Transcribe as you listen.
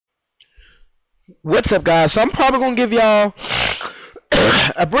What's up, guys? So I'm probably gonna give y'all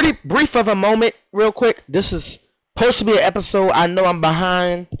a pretty brief of a moment, real quick. This is supposed to be an episode. I know I'm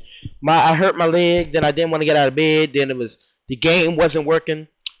behind. I hurt my leg, then I didn't want to get out of bed. Then the game wasn't working,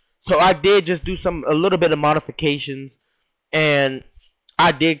 so I did just do a little bit of modifications, and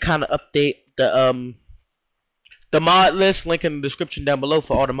I did kind of update the mod list. Link in the description down below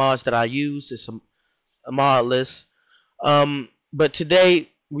for all the mods that I use. It's a mod list. But today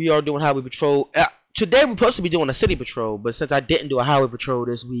we are doing highway patrol. Today we're supposed to be doing a city patrol, but since I didn't do a highway patrol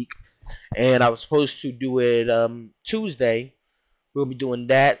this week, and I was supposed to do it Tuesday, we'll be doing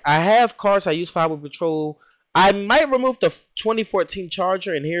that. I have cars I use for highway patrol. I might remove the 2014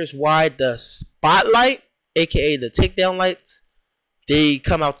 Charger, and here's why: the spotlight, aka the takedown lights, they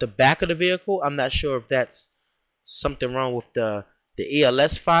come out the back of the vehicle. I'm not sure if that's something wrong with the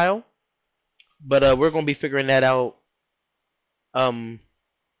ELS file, but we're gonna be figuring that out um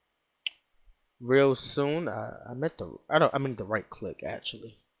real soon. I'm in the right click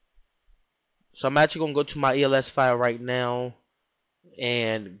actually. So I'm actually gonna go to my ELS file right now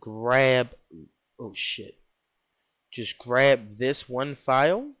and grab, oh shit, just grab this one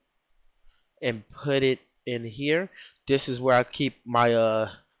file and put it in here. This is where I keep my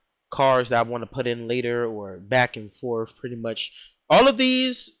cars that I want to put in later, or back and forth pretty much. All of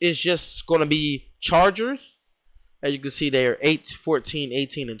these is just gonna be Chargers. As you can see, they are 8, 14,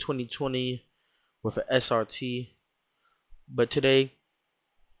 18, and 2020 with an SRT. But today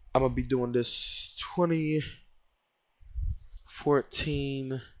I'm gonna be doing this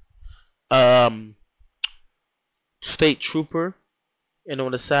 2014 State Trooper, and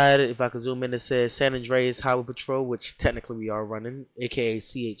on the side, if I can zoom in, it says San Andreas Highway Patrol, which technically we are running, aka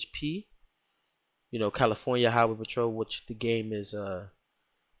CHP. You know, California Highway Patrol, which the game is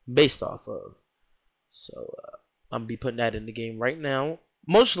based off of. So I'm gonna be putting that in the game right now.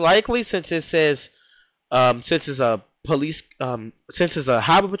 Most likely, since it says since it's a since it's a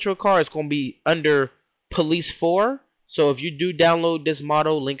highway patrol car, it's gonna be under Police 4. So if you do download this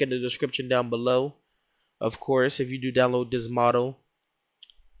model, link in the description down below. Of course, if you do download this model,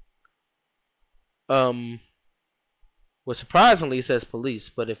 well, surprisingly it says police,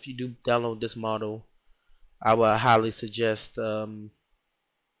 but if you do download this model, I would highly suggest you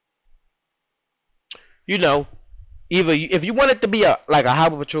know, either if you want it to be like a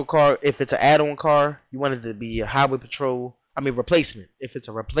highway patrol car, if it's an add-on car, you want it to be a highway patrol. I mean replacement. If it's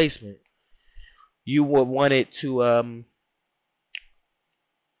a replacement, you would want it to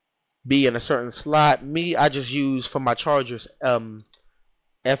be in a certain slot. Me, I just use for my Chargers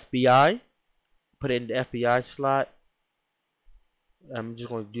FBI. Put it in the FBI slot. I'm just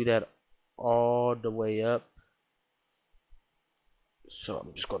going to do that all the way up. So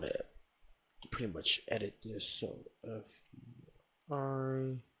I'm just going to pretty much edit this. So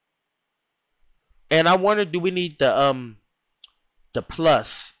FBI. And I wonder, do we need the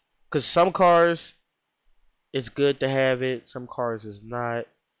plus? Because some cars it's good to have it, some cars is not.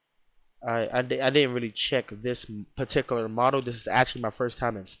 I didn't really check this particular model. This is actually my first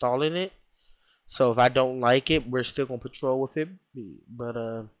time installing it. So if I don't like it, we're still gonna patrol with it. But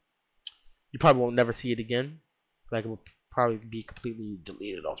you probably won't never see it again. Like it will probably be completely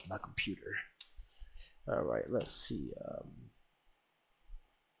deleted off my computer. All right, let's see.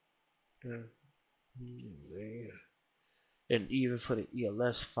 And even for the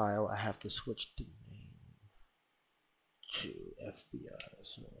ELS file, I have to switch the name to FBI.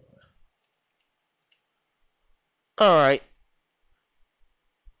 So, all right.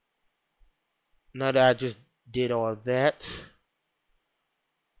 Now that I just did all that,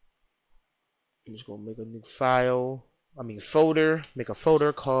 I'm just gonna make a new file. I mean folder. Make a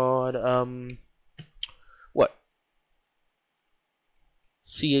folder called what?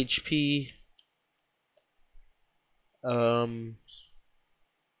 CHP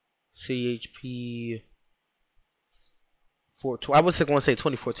CHP 4. I was going to say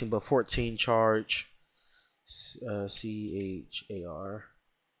 2014, but 14 charge. CHAR.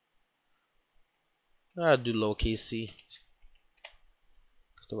 I'll do lowercase c,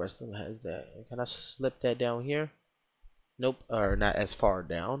 because the rest of them has that. Can I slip that down here? Nope, or not as far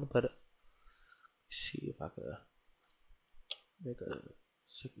down, but let's see if I could make a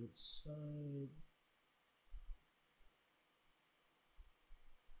second side.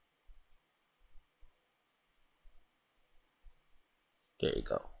 There you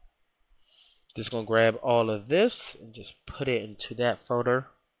go. Just gonna grab all of this and just put it into that folder.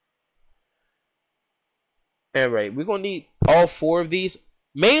 Alright, we're gonna need all 4 of these.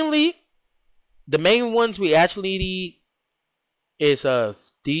 Mainly, the main ones we actually need is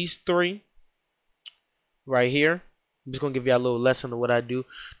these 3 right here. I'm just gonna give you a little lesson of what I do.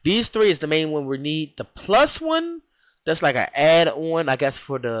 These three is the main one we need. The plus one, that's like an add-on, I guess,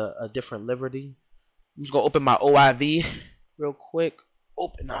 for the different liberty. I'm just gonna open my OIV real quick.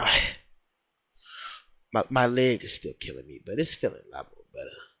 Open eye. My leg is still killing me, but it's feeling a lot more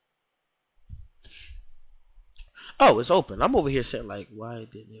better. Oh, it's open. I'm over here saying like, why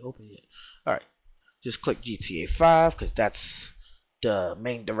didn't it open yet? All right, just click GTA 5 because that's the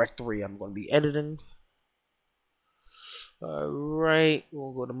main directory I'm going to be editing. All right,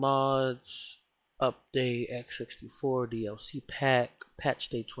 we'll go to mods, update x64 DLC pack, patch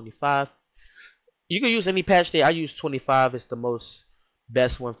day 25. You can use any patch day. I use 25. It's the most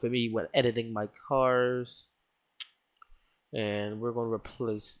best one for me when editing my cars. And we're going to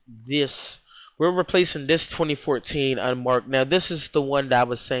replace this. We're replacing this 2014 unmarked. Now this is the one that I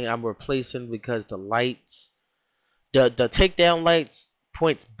was saying I'm replacing because the lights, the takedown lights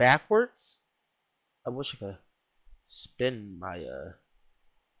points backwards. I wish I could spin my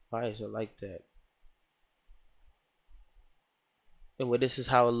why is it like that? Anyway, this is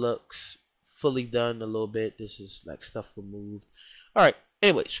how it looks. Fully done a little bit. This is like stuff removed. Alright,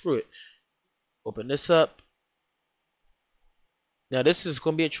 anyway, screw it. Open this up. Now this is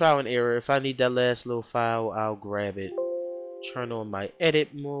going to be a trial and error. If I need that last little file, I'll grab it. Turn on my edit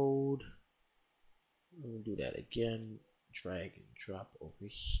mode. Let me do that again. Drag and drop over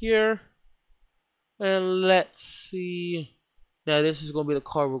here. And let's see. Now this is going to be the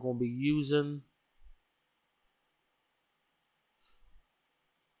card we're going to be using.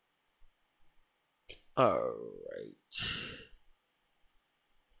 Alright.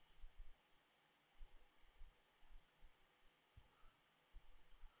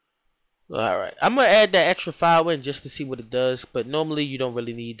 Alright. I'm going to add that extra file in just to see what it does. But normally you don't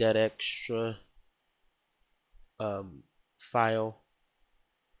really need that extra file.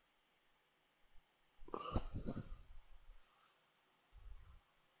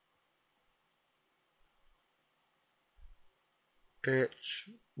 It's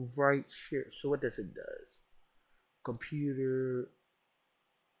right here. So what does it do? Computer.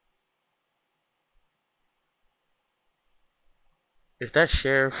 Is that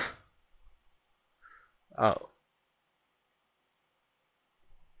sheriff? Oh.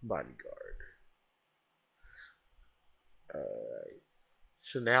 Bodyguard. Alright.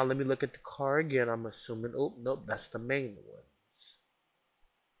 So now let me look at the car again. I'm assuming. Oh, nope. That's the main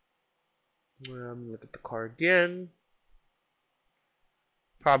one. Look at the car again.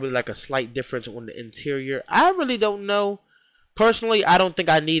 Probably like a slight difference on the interior. I really don't know. Personally, I don't think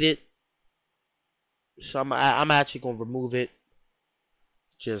I need it. So I'm actually going to remove it.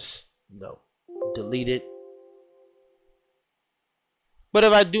 Just, no. Delete it. But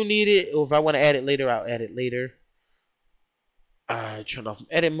if I do need it, or if I want to add it later, I'll add it later. Turn off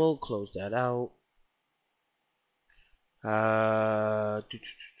edit mode. Close that out.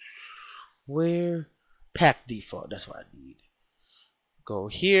 Where? Pack default. That's what I need. Go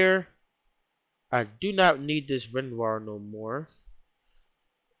here. I do not need this Renoir no more.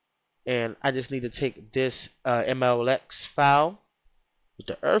 And I just need to take this MLX file with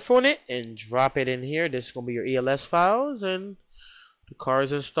the earth on it and drop it in here. This is going to be your ELS files, and the car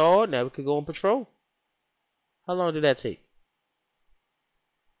is installed. Now we can go on patrol. How long did that take?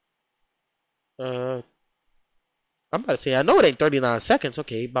 I'm about to say, I know it ain't 39 seconds.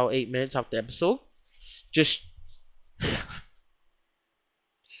 Okay, about 8 minutes off the episode. Just...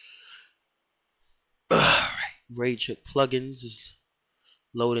 Alright, Raid Check plugins is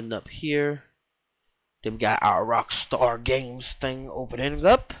loading up here. Then we got our Rockstar Games thing opening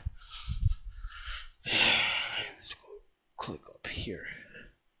up. Let's go click up here.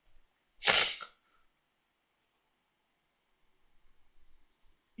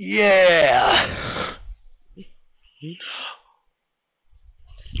 Yeah.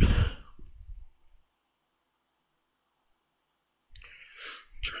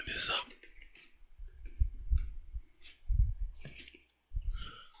 Turn this up.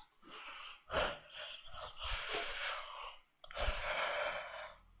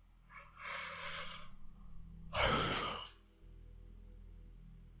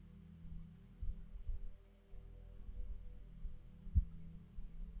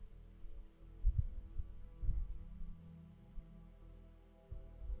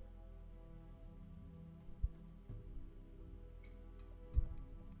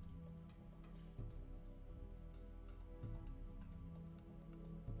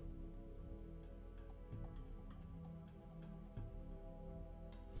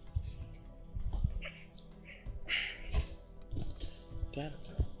 That.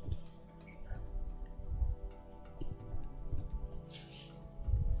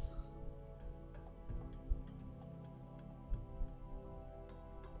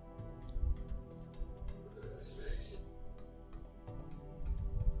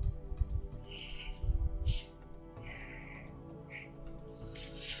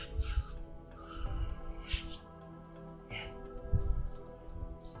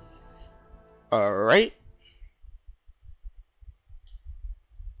 All right.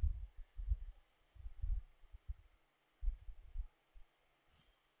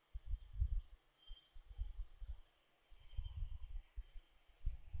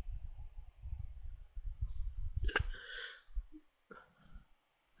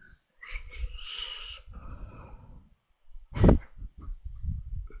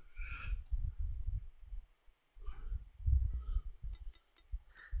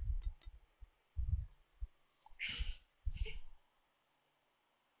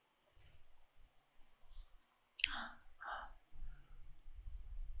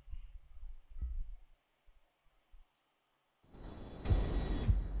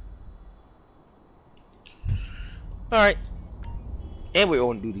 All right. And we're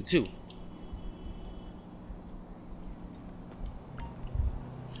on duty too.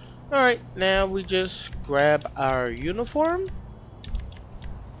 All right. Now we just grab our uniform.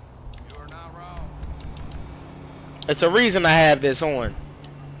 You're not wrong. It's a reason I have this on.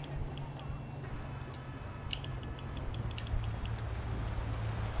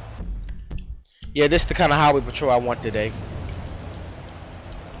 Yeah, this is the kind of highway patrol I want today.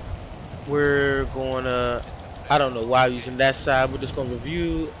 We're gonna, I don't know why I'm using that side. We're just gonna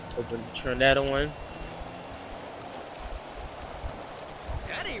review, open, turn that on.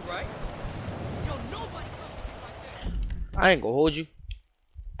 That ain't right. Yo, nobody like that. I ain't gonna hold you.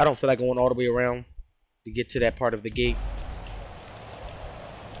 I don't feel like going all the way around to get to that part of the gate.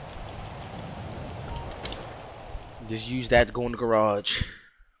 Just use that to go in the garage.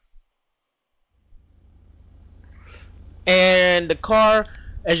 And the car,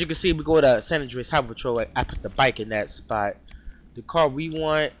 as you can see, we go to San Andreas Highway Patrol. I put the bike in that spot. The car we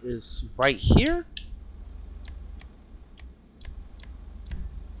want is right here.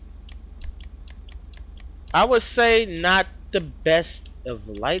 I would say not the best of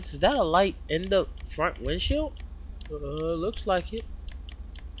lights. Is that a light in the front windshield? Looks like it.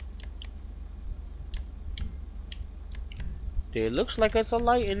 It looks like it's a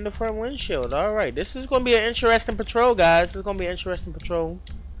light in the front windshield. Alright, this is going to be an interesting patrol, guys. This is going to be an interesting patrol.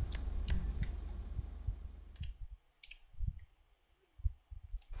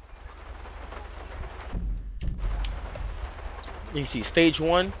 You see stage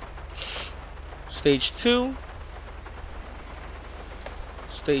 1, stage 2,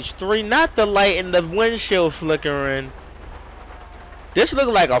 stage 3. Not the light in the windshield flickering. This look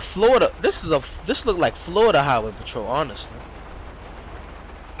like a Florida. This look like Florida Highway Patrol, honestly.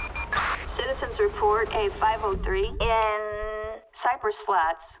 Citizens report a 503 in Cypress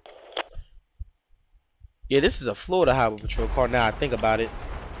Flats. Yeah, this is a Florida Highway Patrol car. Now I think about it.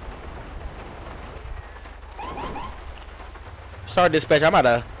 Sorry, dispatch.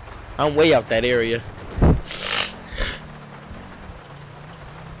 I'm way out that area.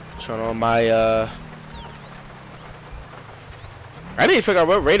 Turn on my I didn't figure out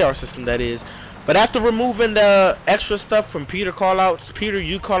what radar system that is. But after removing the extra stuff from Peter callouts,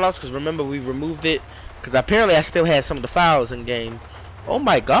 you callouts, because remember we removed it, because apparently I still had some of the files in game. Oh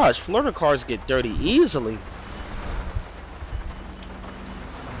my gosh, Florida cars get dirty easily.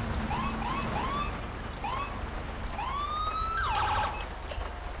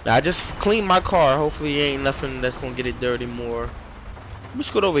 Now I just cleaned my car. Hopefully ain't nothing that's gonna get it dirty more. Let me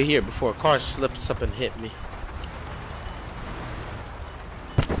scoot over here before a car slips up and hit me.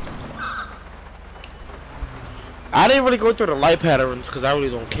 I didn't really go through the light patterns because I really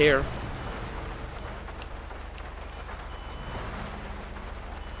don't care.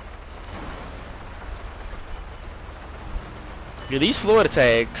 Yeah, these Florida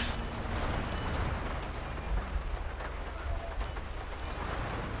tags.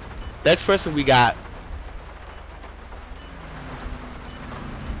 Next person we got.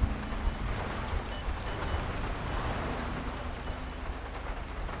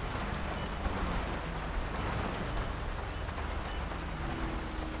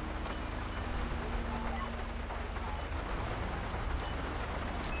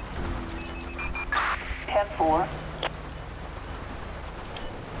 F4.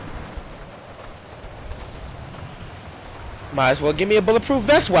 Might as well give me a bulletproof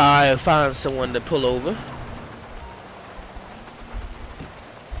vest while I find someone to pull over.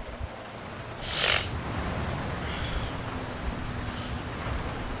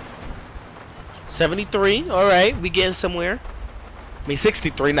 $73. All right, we getting somewhere. I mean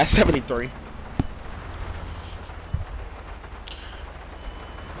 63, not 73.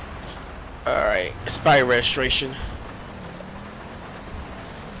 All right, expired registration.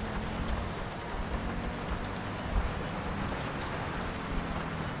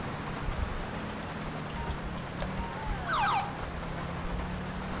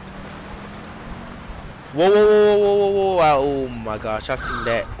 Whoa, whoa, whoa, whoa, whoa, whoa, whoa. Oh my gosh, I seen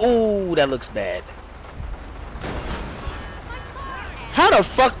that. Ooh, that looks bad. How the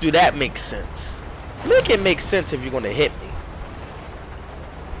fuck do that make sense? Make it make sense if you're gonna hit me.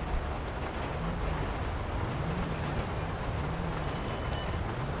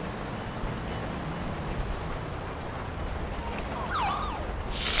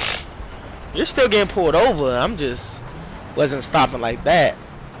 You're still getting pulled over. I'm just wasn't stopping like that.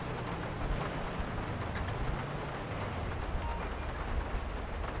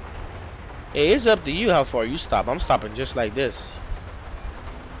 It's up to you how far you stop. I'm stopping just like this.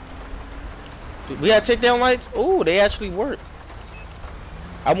 We gotta take down lights. Oh, they actually work.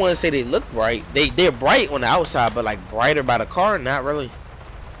 I wouldn't say they look bright. They're bright on the outside, but like brighter by the car, not really.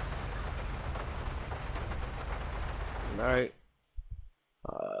 All right.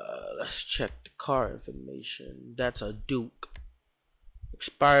 Let's check the car information. That's a Duke.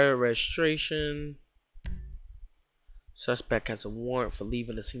 Expired registration. Suspect has a warrant for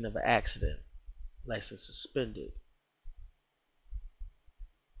leaving the scene of an accident. License suspended.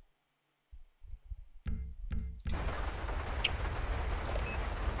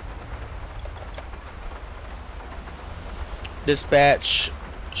 Dispatch,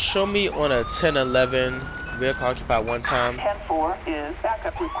 show me on a 1011 vehicle occupied one time. 10-4 is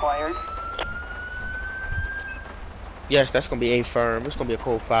backup required. Yes, that's gonna be a firm. It's gonna be a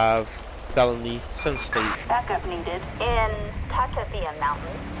code 5 felony, Sun State. Backup needed in Takavia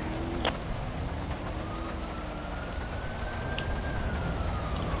Mountain.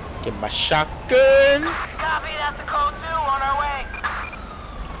 Get my shotgun. Copy, that's the code 2 on our way.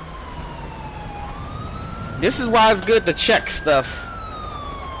 This is why it's good to check stuff.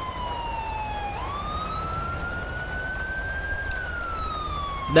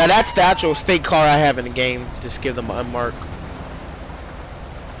 Now that's the actual state car I have in the game. Just give them an unmarked.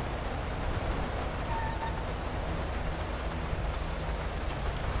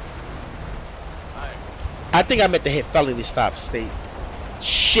 I think I meant to hit felony stop state.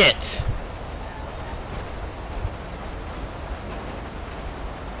 Shit.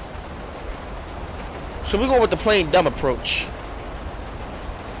 So we go with the plain dumb approach.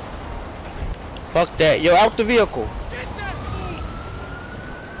 Fuck that. Yo, out the vehicle.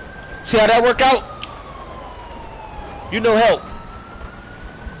 See how that work out? You know help.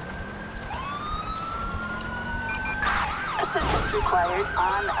 Assistance required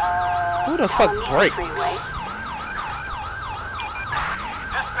on Who the fuck brakes? freeway.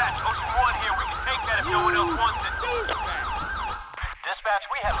 Dispatch, Ocean 1 here. We can take that if no one else wants it. Dispatch,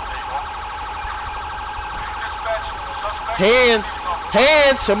 we have a visual. Dispatch, suspect. Hands.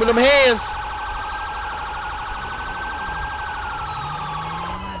 Hands. Some of them hands.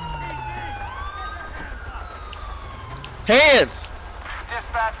 Hands.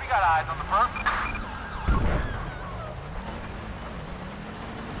 Dispatch, we got eyes on the perp.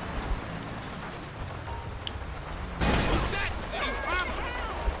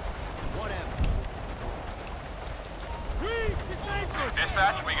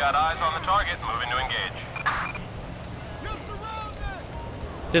 Dispatch, we got eyes on the target. Moving to engage.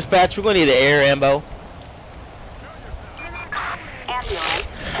 Dispatch, we're gonna need an air ambo. Ambulance.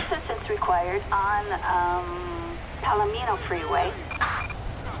 Assistance required on Palomino Freeway.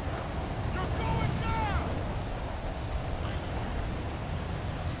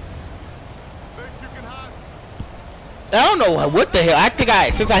 I don't know what the hell. I think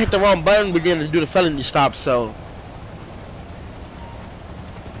since I hit the wrong button, we didn't do the felony stop, so.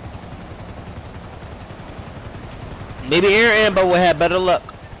 Maybe air ambo will have better luck.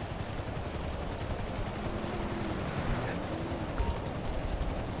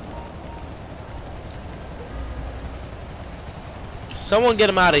 Someone get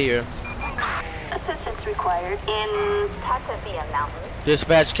him out of here. Assistance required in Takavia Mountain.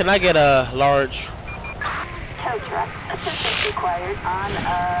 Dispatch, can I get a large? Tow truck. Assistance required on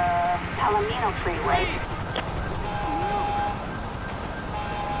Palomino Freeway.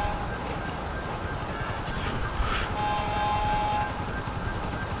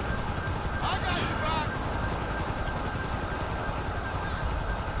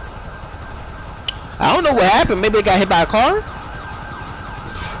 I don't know what happened. Maybe it got hit by a car?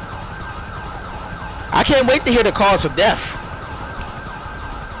 I can't wait to hear the cause for death.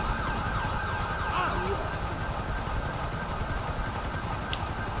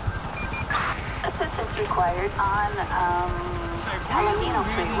 Assistance required on Palomino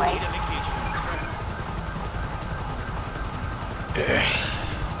Freeway.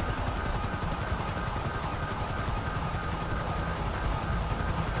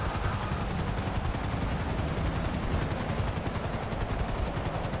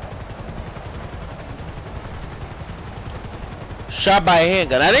 Shot by a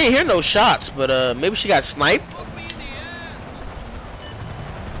handgun. I didn't hear no shots, but maybe she got sniped. Look me in the eye.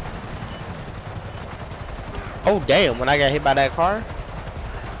 Oh damn! When I got hit by that car,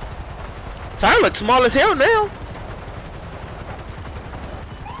 tire looks small as hell now.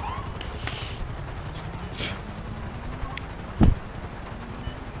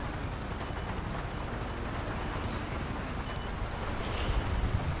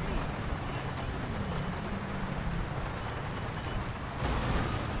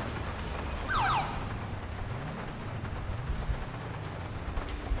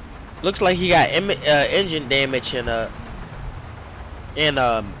 Looks like he got engine damage and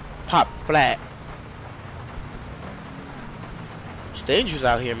pop flat. It's dangerous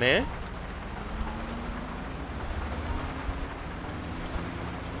out here, man.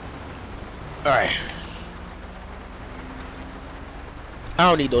 All right. I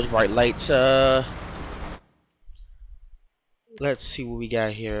don't need those bright lights. Let's see what we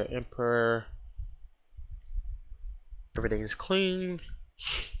got here. Emperor. Everything's clean.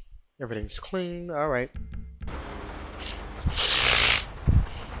 Everything's clean. All right.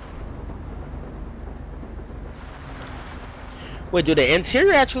 Wait, do the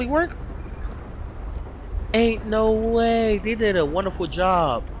interior actually work? Ain't no way. They did a wonderful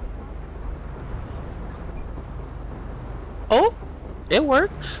job. Oh, it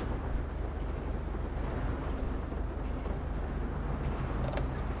works.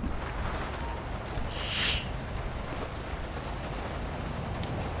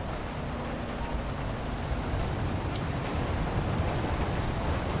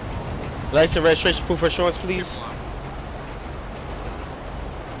 License and registration proof of insurance, please.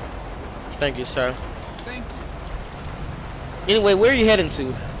 Thank you, sir. Thank you. Anyway, where are you heading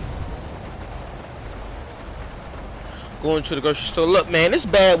to? Going to the grocery store. Look, man, it's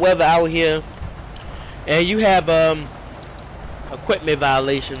bad weather out here, and you have equipment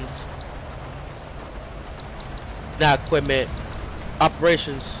violations. Not equipment,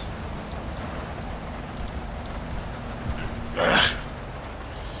 operations.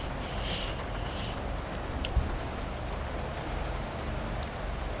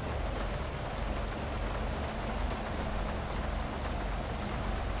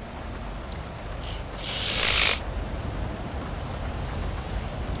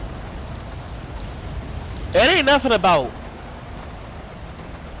 It ain't nothing about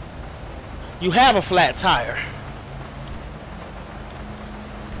you have a flat tire.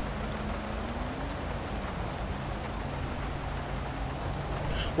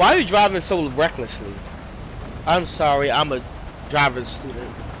 Why are you driving so recklessly? I'm sorry, I'm a driver's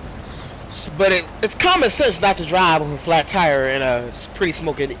student. But it's common sense not to drive with a flat tire and a pretty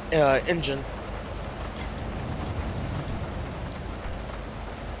smoking engine.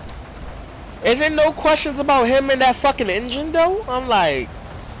 Is there no questions about him and that fucking engine though? I'm like,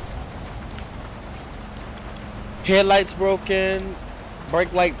 headlights broken,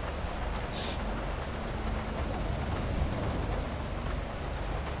 brake light.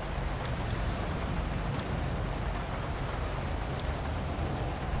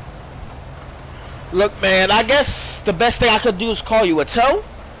 Look, man, I guess the best thing I could do is call you a tow,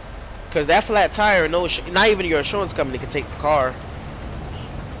 cause that flat tire, no, not even your insurance company can take the car.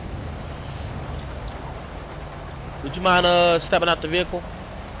 Would you mind stepping out the vehicle?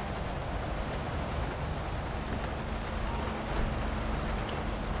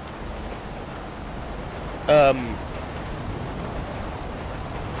 Wait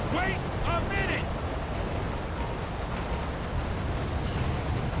a minute.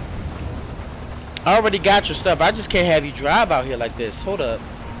 I already got your stuff. I just can't have you drive out here like this. Hold up.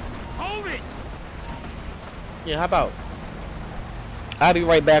 Hold it. Yeah, how about? I'll be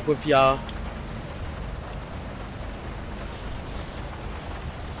right back with y'all.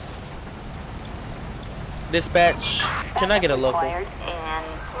 Dispatch, can I get a local? And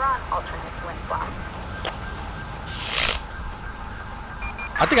run alternate wind block.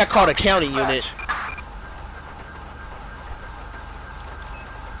 I think I called a county unit.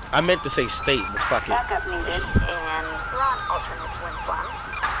 I meant to say state, but fuck it. Backup needed and run alternate wind block.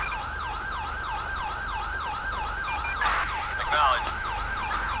 Acknowledge.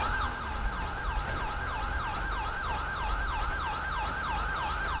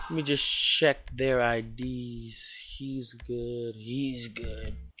 Let me just check their IDs. He's good. He's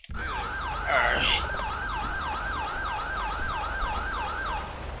good. Alright.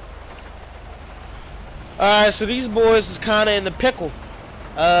 Alright, so these boys is kinda in the pickle.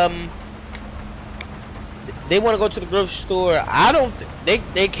 They wanna go to the grocery store. I don't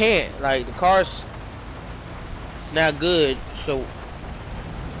they can't. Like the car's not good, so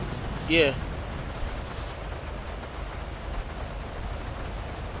yeah.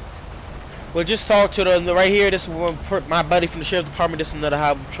 Well, just talk to the right here. This is one my buddy from the sheriff's department. This is another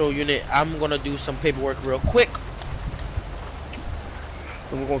highway patrol unit. I'm gonna do some paperwork real quick,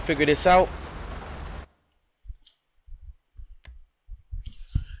 and we're gonna figure this out.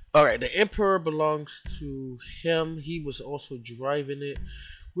 All right, the Emperor belongs to him. He was also driving it.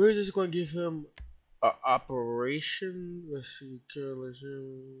 We're just gonna give him an operation. Let's see, careless.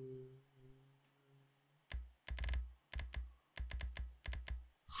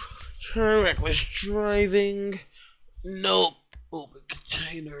 Reckless driving. Nope. Open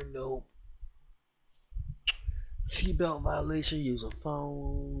container. Nope. Seatbelt violation. Use a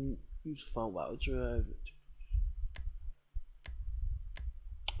phone. Use a phone while driving.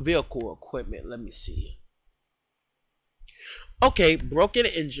 Vehicle equipment. Let me see. Okay, broken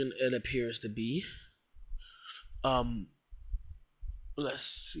engine. It appears to be. Let's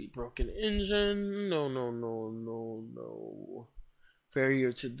see. Broken engine. No.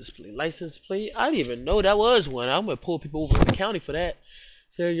 Failure to display license plate. I didn't even know that was one. I'm gonna pull people over in the county for that.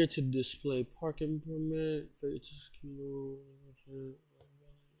 Failure to display parking permit. Failure to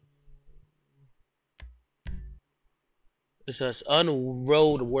it says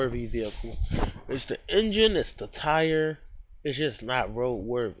unroadworthy vehicle. It's the engine. It's the tire. It's just not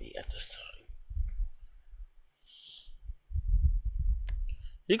roadworthy at this time.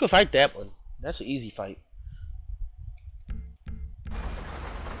 You can fight that one. That's an easy fight.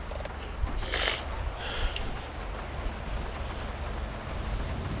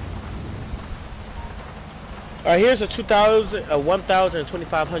 Alright, here's a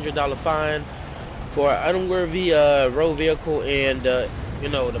 $1,025 fine for an unworthy road vehicle and you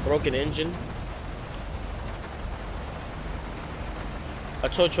know, the broken engine. A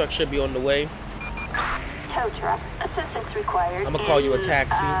tow truck should be on the way. Tow truck. Assistance required. I'm gonna call you a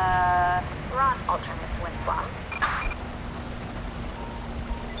taxi. Ron alternate Winslow.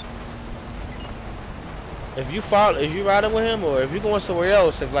 If you riding with him, or if you're going somewhere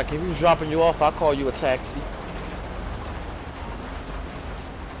else, if he was dropping you off, I'll call you a taxi.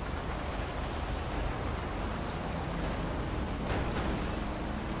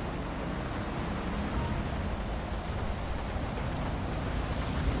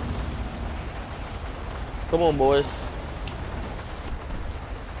 Come on, boys.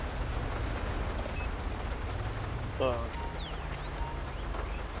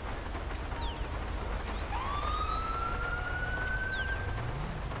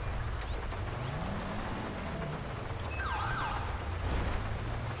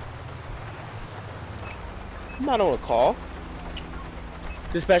 I'm not on a call.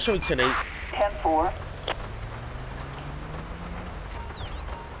 Dispatch on 10-8. 10-4.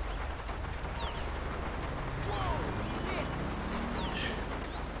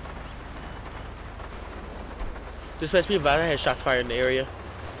 Dispatch me advised I had shots fired in the area.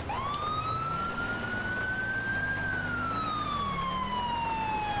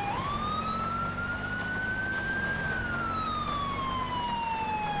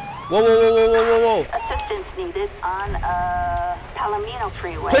 Whoa. Assistance needed on Palomino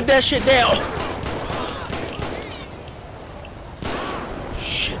Freeway. Put that shit down.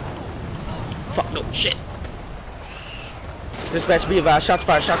 Shit. Fuck no, shit. Dispatch be advised, shots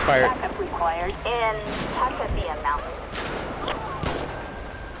fired. Backup required in Takavia Mountain.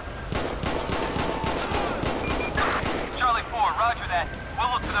 Charlie 4, roger that.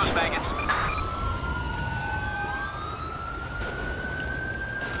 We'll look for those maggots.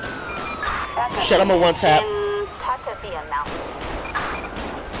 Shit, I'm on one tap. In Takavia Mountain.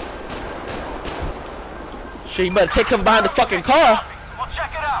 Shit, you better take him behind the fucking car. We'll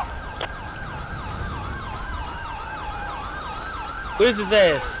check it out. Where's his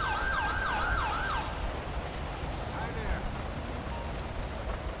ass?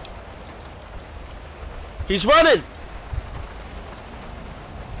 He's running!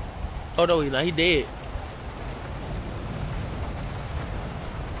 Oh no, he's not. He dead.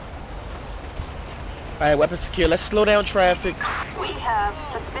 Alright, weapon secure. Let's slow down traffic. We have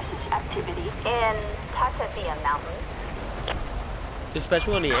suspicious activity in Takavia Mountain. Dispatch,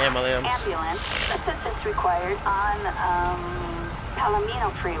 we don't need ambulance. Ambulance. Assistance required on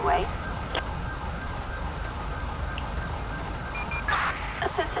Palomino Freeway.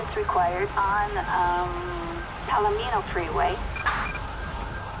 Assistance required on Palomino Freeway.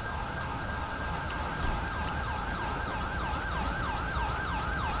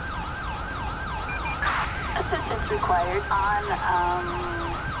 Assistance required on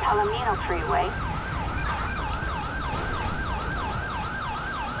Palomino Freeway.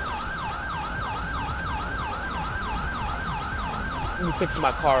 Let me fix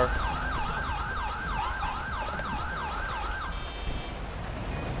my car.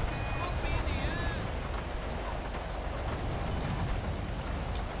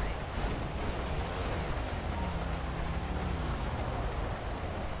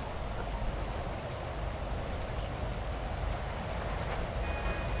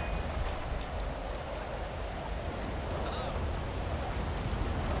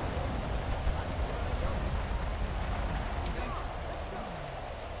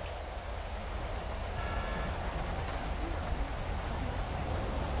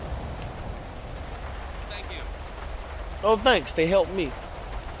 Oh, thanks. They helped me.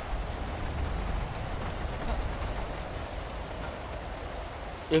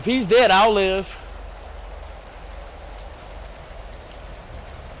 If he's dead, I'll live.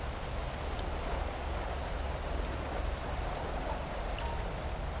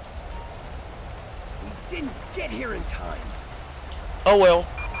 We didn't get here in time. Oh well.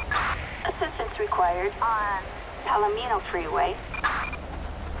 Assistance required on Palomino Freeway.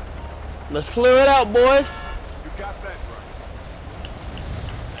 Let's clear it out, boys. You got that right.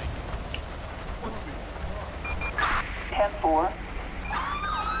 What's the 10-4.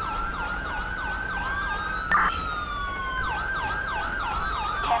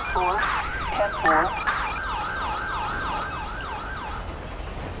 10-4. 10-4.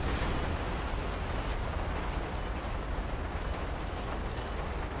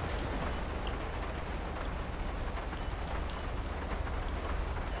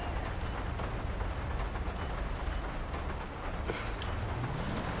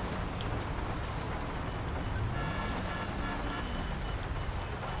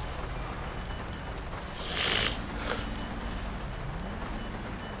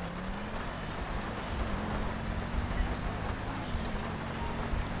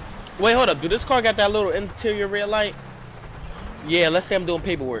 Wait, hold up. Do this car got that little interior red light? Yeah, let's say I'm doing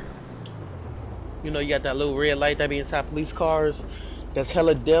paperwork. You know, you got that little red light that be inside police cars. That's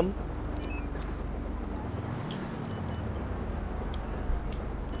hella dim.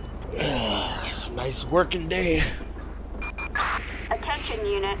 It's a nice working day. Attention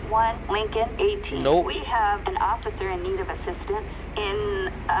Unit 1, Lincoln 18. Nope. We have an officer in need of assistance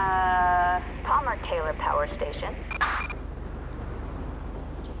in Palmer Taylor Power Station.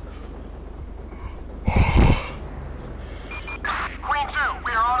 Queen 2,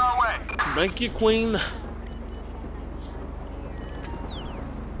 we are on our way. Thank you, Queen.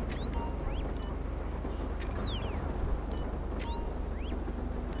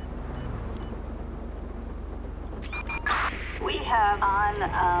 We have on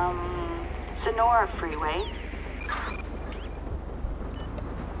Sonora Freeway.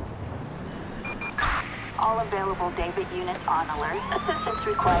 All available David units on alert. Assistance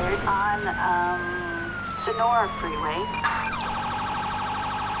required on Sonora Freeway.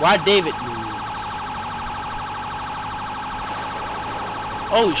 Why David moves?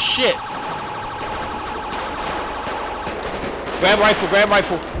 Oh shit! Grab rifle, grab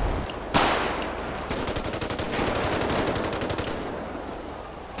rifle.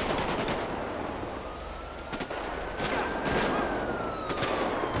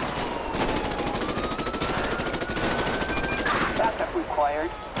 Backup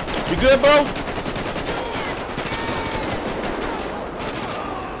required. You good, bro?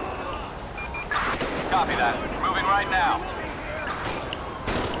 Copy that. Moving right now.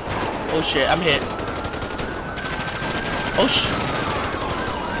 Oh shit, I'm hit. Oh shit.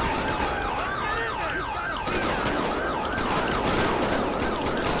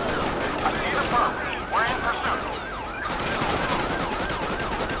 I see the perp. We're in pursuit.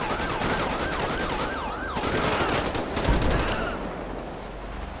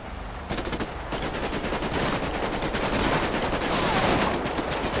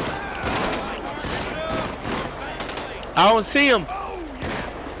 I don't see him.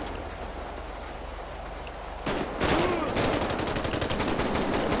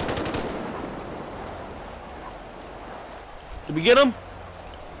 Did we get him?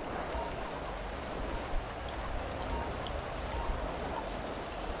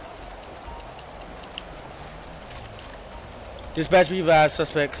 Dispatch, be advised,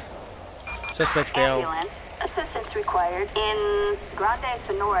 suspects down. Ambulance. Assistance required in Grande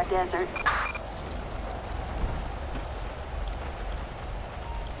Sonora Desert.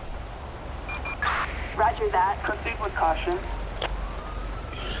 Roger that. Proceed with caution.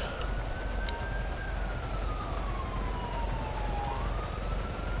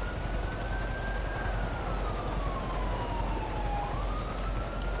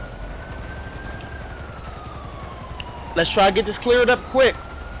 Let's try to get this cleared up quick.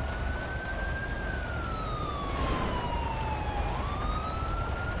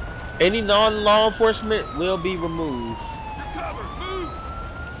 Any non-law enforcement will be removed. cover? Move!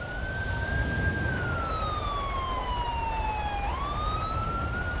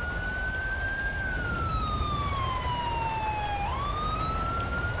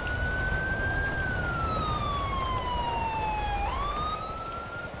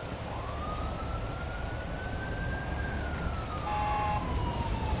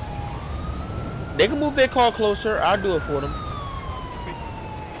 They can move their car closer. I'll do it for them.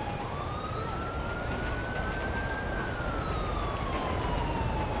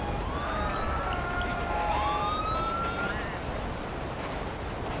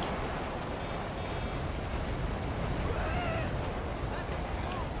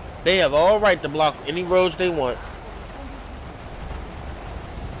 They have all right to block any roads they want.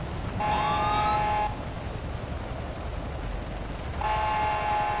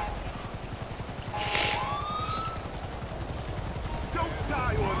 Don't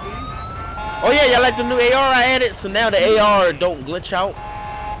die on me. Oh yeah, y'all like the new AR I added? So now the AR don't glitch out.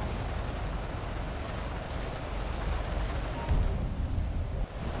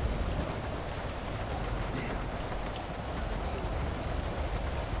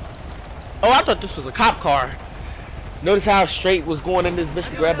 Oh, I thought this was a cop car. Notice how straight was going in this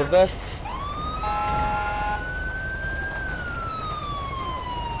bitch to grab a vest?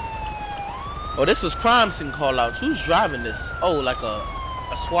 Oh, this was crime scene call outs. Who's driving this? Oh, like a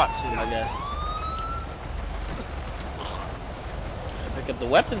SWAT team, I guess. Pick up the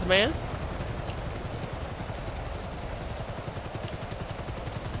weapons, man.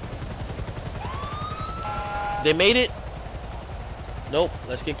 They made it? Nope.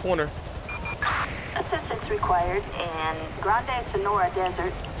 Let's get corner. Assistance required in Grande Sonora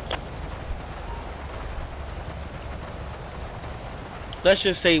Desert. Let's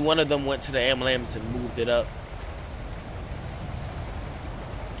just say one of them went to the ambulance and moved it up.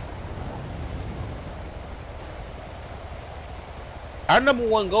 Our number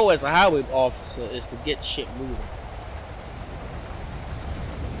one goal as a highway officer is to get shit moving.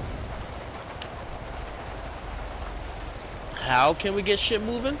 How can we get shit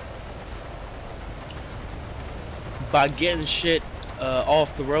moving? By getting shit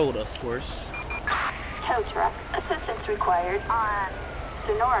off the road, of course. Tow truck. Assistance required on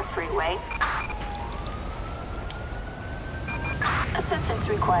Sonora Freeway. Assistance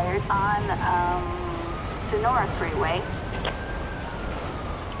required on Sonora Freeway.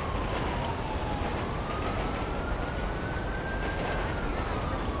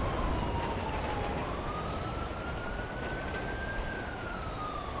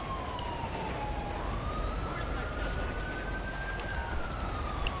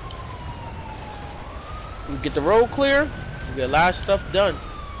 We get the road clear, we get a lot of stuff done.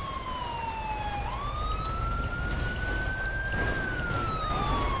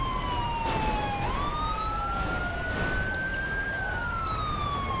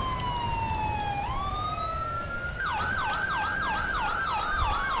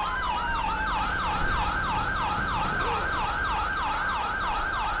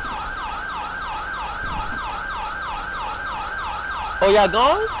 Oh, y'all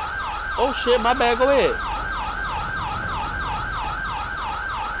gone? Oh shit, my bad, go ahead.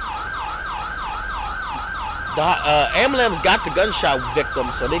 The ambulance got the gunshot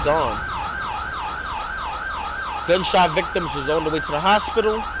victim, so they gone. Gunshot victims was on the way to the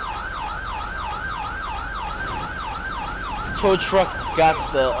hospital. Tow truck got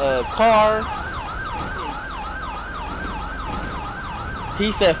the car.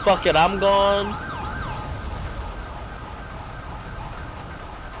 He said, fuck it, I'm gone.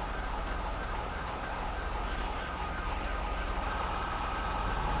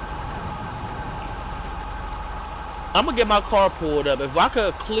 I'm gonna get my car pulled up. If I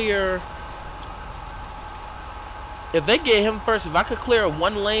could clear, if they get him first, if I could clear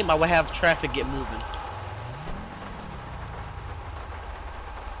one lane, I would have traffic get moving.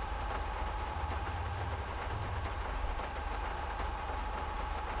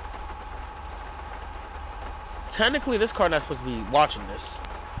 Technically, this car not supposed to be watching this.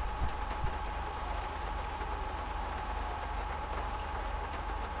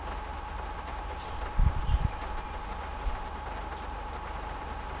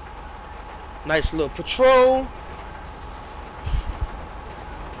 Nice little patrol.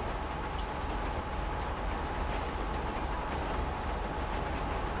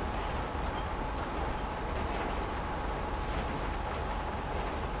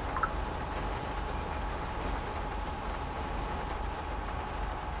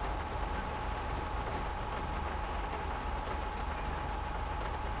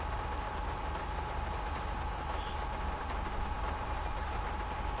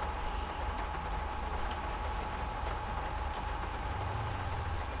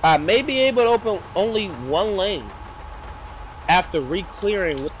 I may be able to open only one lane after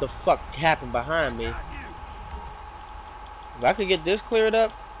re-clearing what the fuck happened behind me. If I could get this cleared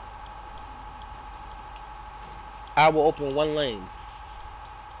up, I will open one lane.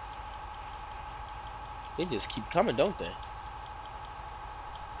 They just keep coming, don't they?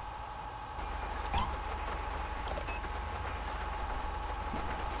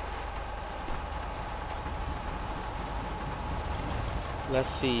 Let's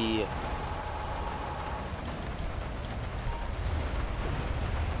see.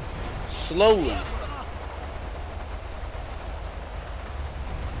 Slowly.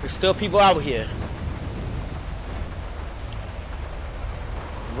 There's still people out here.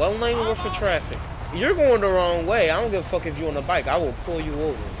 One lane worth of traffic. You're going the wrong way. I don't give a fuck if you're on a bike. I will pull you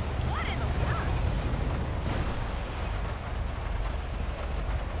over.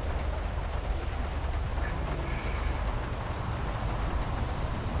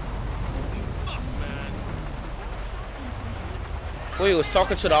 Wait, was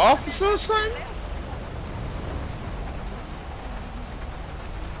talking to the officer or something?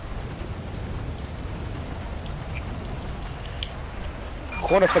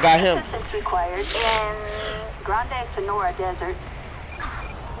 Corner forgot him. Assistance required in Grande Sonora Desert.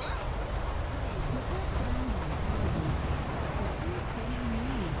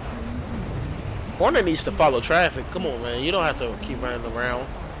 Corner needs to follow traffic. Come on, man. You don't have to keep running around.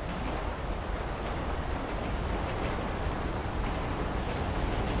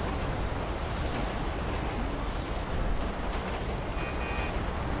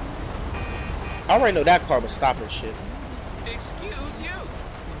 I already know that car was stopping shit. Excuse you.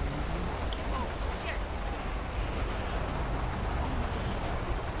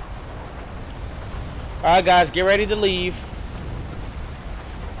 Alright, guys, get ready to leave.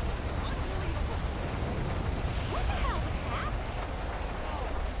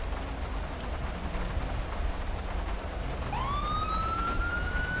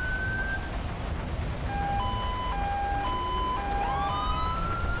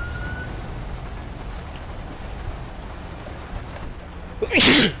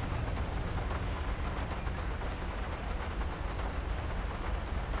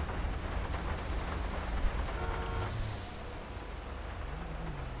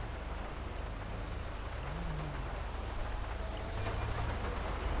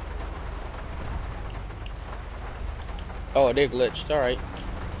 Oh, they're glitched. Alright.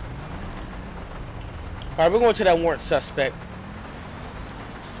 Alright, we're going to that warrant suspect.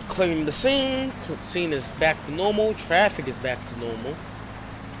 Clearing the scene. The scene is back to normal. Traffic is back to normal.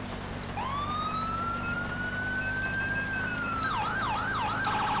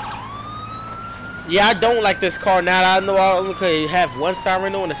 Yeah, I don't like this car now. I know I only could have one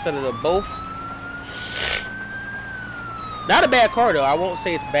siren on instead of the both. Not a bad car though. I won't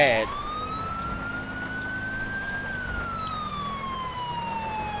say it's bad.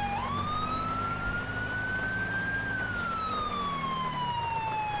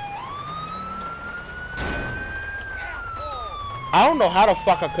 I don't know how the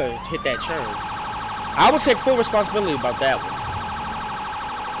fuck I could hit that turn. I would take full responsibility about that one.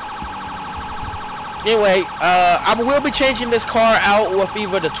 Anyway, I will be changing this car out with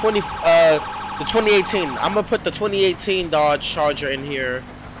either the 2018. I'm gonna put the 2018 Dodge Charger in here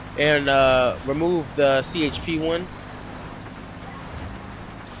and remove the CHP one.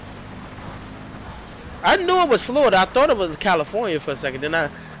 I knew it was Florida. I thought it was California for a second. Then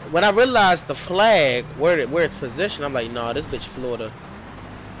when I realized the flag where it's positioned, I'm like, nah, this bitch Florida.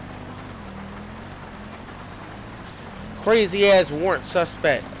 Crazy ass warrant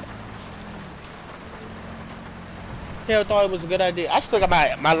suspect. Hell, thought it was a good idea. I still got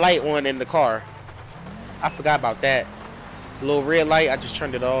my light on in the car. I forgot about that. Little red light, I just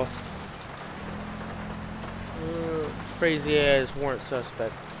turned it off. Crazy ass warrant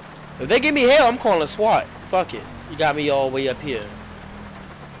suspect. If they give me hell, I'm calling SWAT. Fuck it. You got me all the way up here.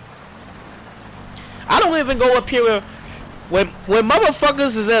 I don't even go up here when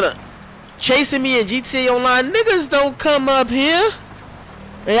motherfuckers is chasing me in GTA Online. Niggas don't come up here.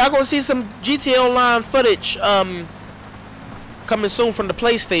 And y'all gonna see some GTA Online footage coming soon from the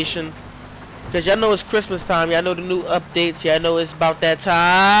PlayStation. Cause y'all know it's Christmas time. Y'all know the new updates. Y'all know it's about that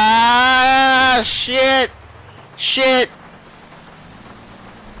time. Shit.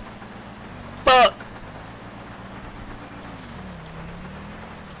 Fuck.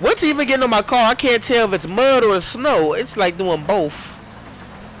 What's even getting on my car? I can't tell if it's mud or snow. It's like doing both.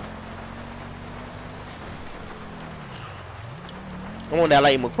 I'm on that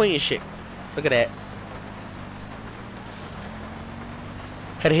Lightning McQueen shit. Look at that.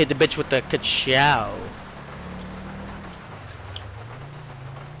 Had to hit the bitch with the ka-chow.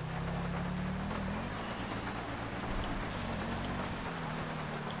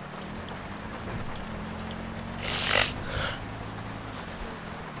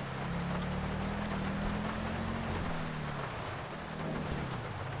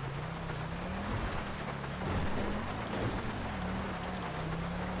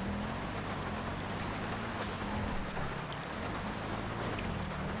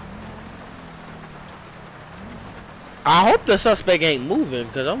 I hope the suspect ain't moving,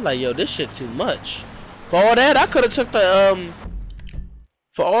 cause I'm like, yo, this shit too much. For all that, I could have took the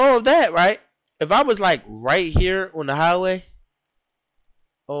for all of that, right? If I was like right here on the highway.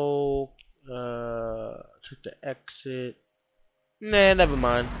 Oh Check the exit. Nah, never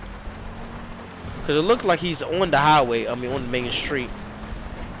mind. Cause it looked like he's on the highway. I mean, on the main street.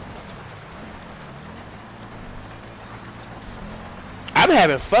 I'm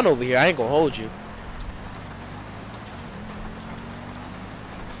having fun over here. I ain't gonna hold you.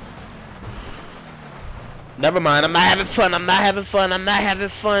 Never mind. I'm not having fun. I'm not having fun. I'm not having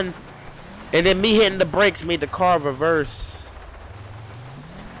fun. And then me hitting the brakes made the car reverse.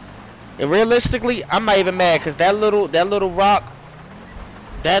 And realistically, I'm not even mad because that little rock,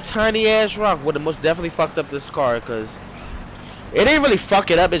 that tiny ass rock would have most definitely fucked up this car. Because it didn't really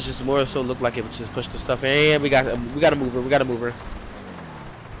fuck it up. It just more so looked like it would just push the stuff in. And we got to move her. We got to move her.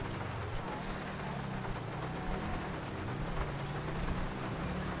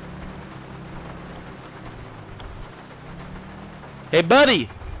 Hey, buddy.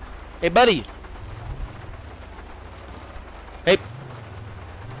 Hey, buddy. Hey.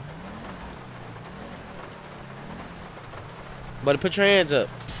 Buddy, put your hands up.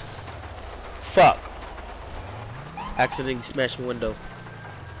 Fuck. Accidentally smashed my window.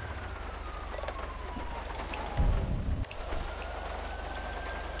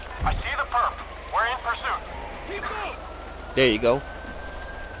 I see the perp. We're in pursuit. Keep up! There you go.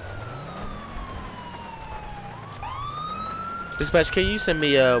 Dispatch, can you send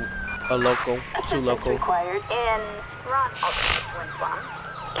me a local, two local? Required in Ron Ultimate Wind.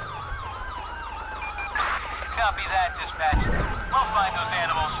 Copy that, dispatch. We'll find those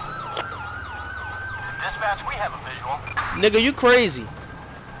animals. Dispatch, we have a visual. Nigga, you crazy.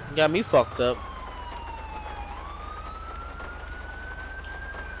 You got me fucked up.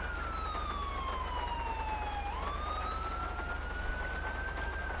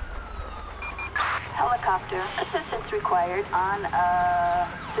 Helicopter assistance required on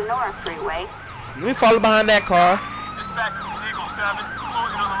Sonora Freeway. Let me follow behind that car. Dispatch to Eagle 7,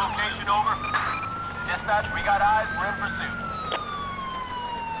 closing on the location, over. Dispatch, we got eyes, we're in pursuit.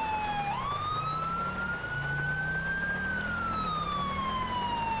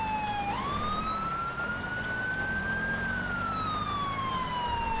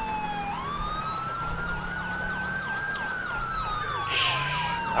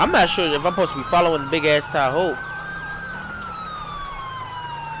 I'm not sure if I'm supposed to be following big ass Tahoe.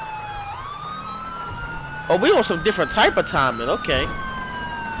 Oh, we on some different type of timing. Okay.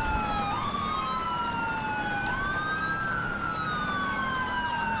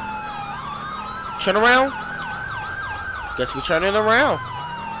 Turn around. Guess we turning around.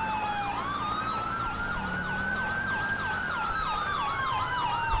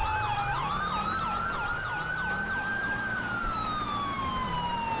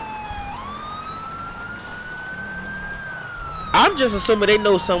 I'm just assuming they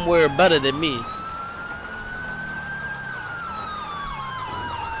know somewhere better than me.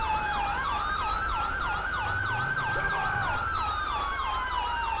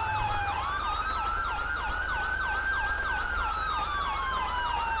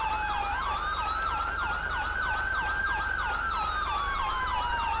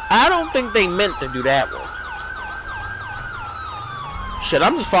 I don't think they meant to do that one. Shit,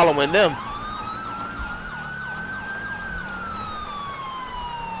 I'm just following them.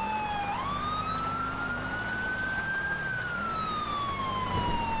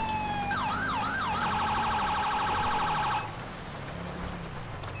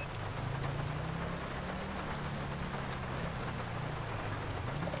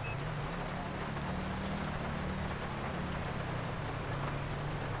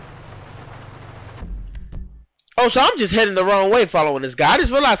 Oh, so I'm just heading the wrong way following this guy. I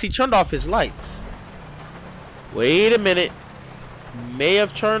just realized he turned off his lights. Wait a minute. May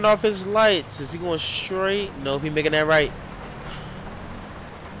have turned off his lights. Is he going straight? Nope, he making that right.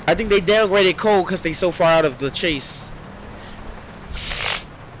 I think they downgraded Cole because they so far out of the chase.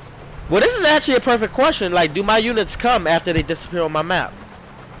 Well, this is actually a perfect question. Like, do my units come after they disappear on my map?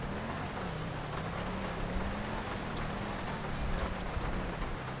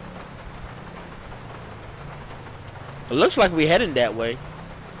 It looks like we're heading that way.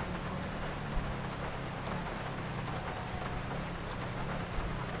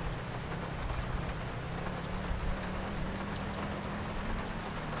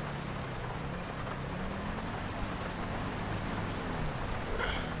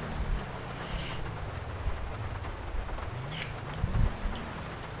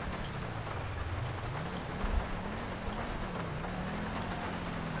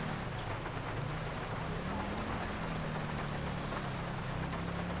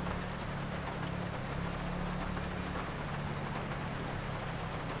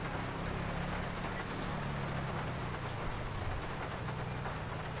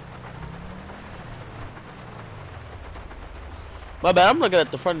 My bad. I'm looking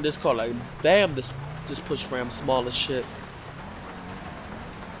at the front of this car like, damn, this push ram small as shit.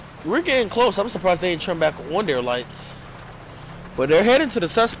 We're getting close. I'm surprised they didn't turn back on their lights. But they're heading to the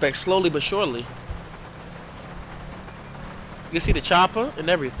suspect slowly but surely. You can see the chopper and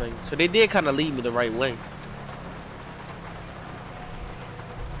everything. So they did kind of lead me the right way.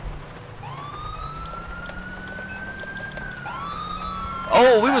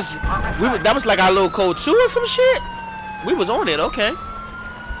 Oh, we was that was like our little code 2 or some shit. We was on it, okay.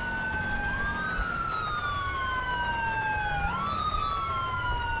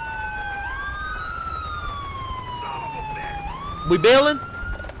 We bailing?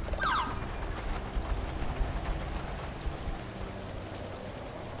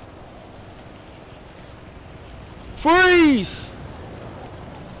 Freeze!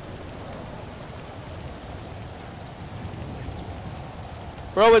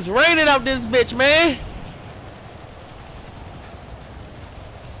 Bro, it's raining out this bitch, man.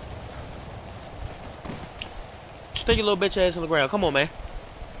 Stick your little bitch ass on the ground. Come on, man.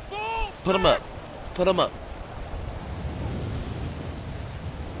 Put him up. Put him up.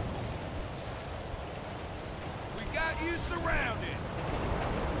 We got you surrounded.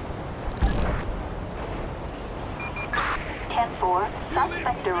 10-4,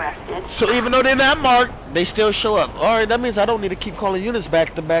 suspect arrested. So even though they're not marked, they still show up. Alright, that means I don't need to keep calling units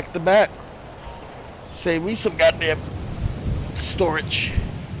back to back to back. Save me some goddamn storage.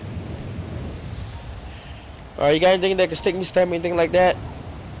 Alright, you got anything that can stick me, stab me, anything like that?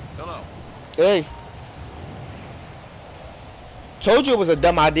 Hello. Hey. Told you it was a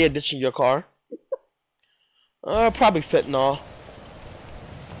dumb idea ditching your car. Probably fentanyl.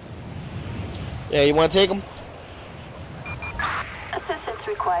 Yeah, you wanna take them? Assistance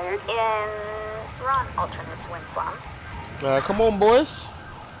required in Ron alternates wind farm. Come on, boys.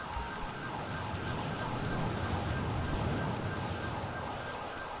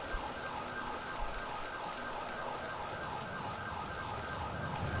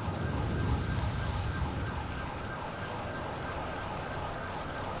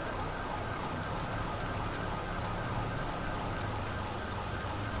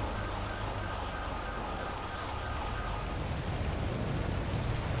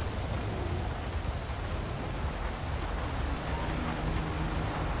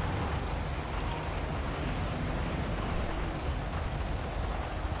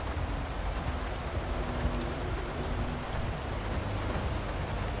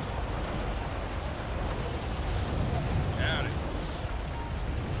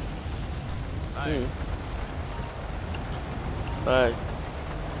 Alright.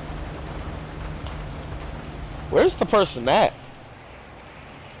 Where's the person at?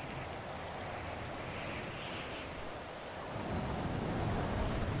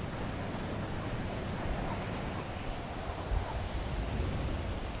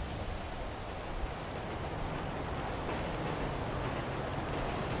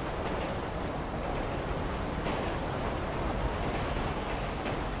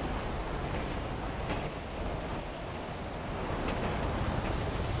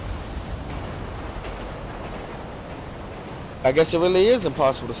 I guess it really is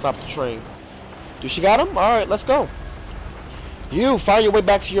impossible to stop the train. Do she got him? Alright, let's go. You, find your way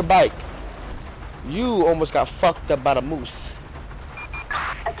back to your bike. You almost got fucked up by the moose.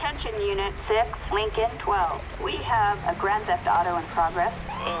 Attention Unit 6, Lincoln 12. We have a Grand Theft Auto in progress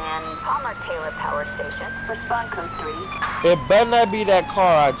in Palmer Taylor Power Station. Respond code 3. It better not be that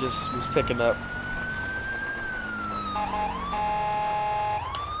car I just was picking up.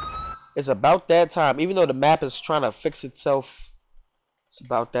 It's about that time. Even though the map is trying to fix itself, it's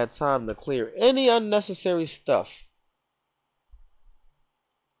about that time to clear any unnecessary stuff.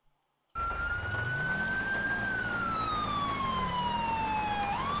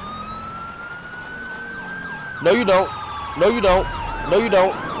 No, you don't. No, you don't. No, you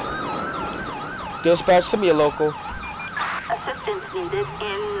don't. Dispatch, send me a local. Assistance needed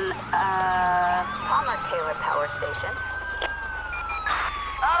in Palmer Taylor Power Station.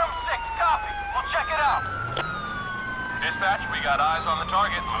 Adam 6, copy. We'll check it out. Dispatch, we got eyes on the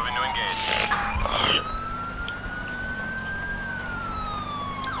target. Moving to engage.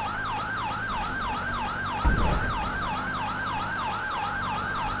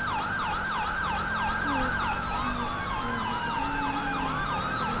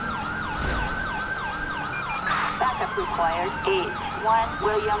 Backup required. 8-1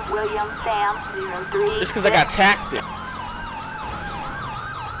 William Sam 03. Just because I got tactics.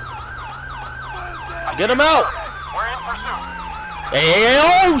 Get him out! We're in pursuit. Hey,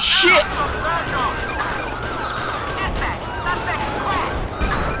 oh shit! Dispatch, suspect cracked.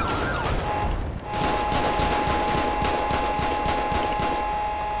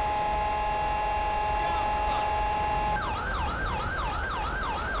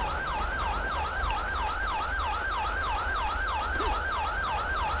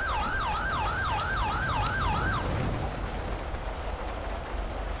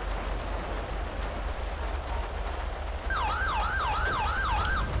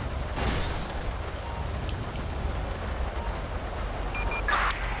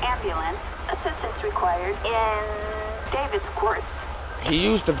 Ambulance. Assistance required in Davis Court. He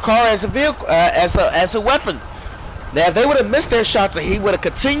used the car as a vehicle, as a weapon. Now, if they would have missed their shots and he would have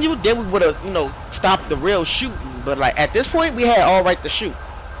continued, then we would have, you know, stopped the real shooting. But like at this point, we had all right to shoot.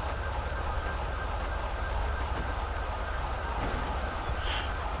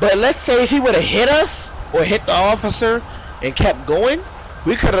 But let's say if he would have hit us or hit the officer and kept going,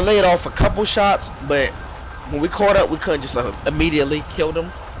 we could have laid off a couple shots. But when we caught up, we couldn't just immediately kill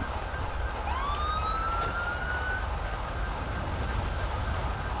them.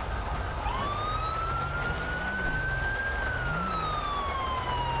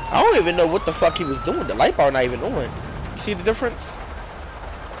 I don't even know what the fuck he was doing. The light bar not even on. You see the difference?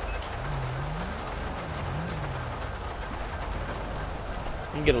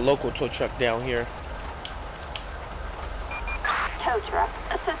 You can get a local tow truck down here. Tow truck.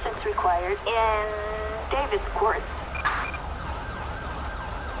 Assistance required in Davis Court.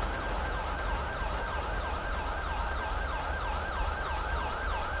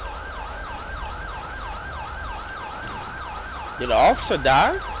 Did the officer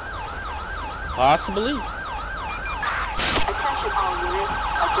die? Possibly. Attention all units.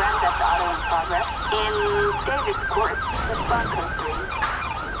 A Grand Theft Auto in progress in Davis Court. Respond code 3.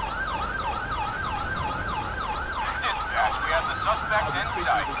 Dispatch, we have the suspect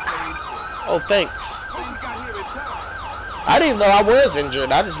inside. Oh, thanks. We got here in time. I didn't know I was injured.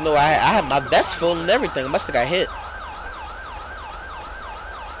 I just know I had my vest full and everything. I must have got hit.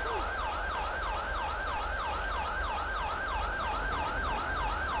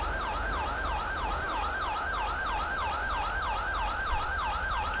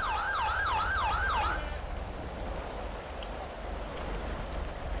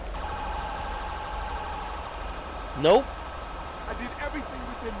 Nope. I did everything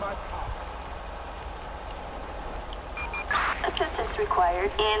within my power. Assistance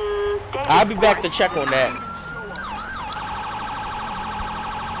required in Davis I'll be back to Court. check on that.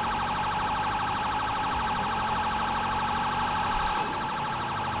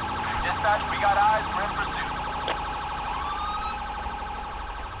 Dispatch, we got eyes. We're in pursuit.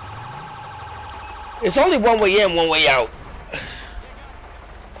 It's only one way in, one way out.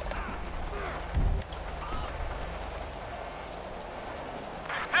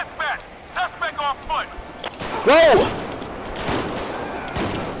 Dispatch, suspect on foot. Whoa!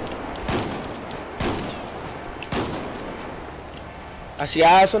 I see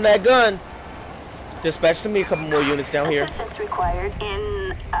eyes on that gun. Dispatch to me a couple more units down here. Assistance required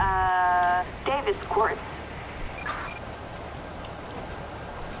in Davis Court.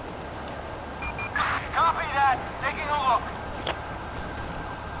 Copy that. Taking a look.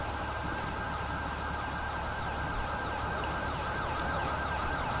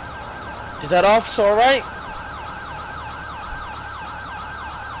 Is that officer alright?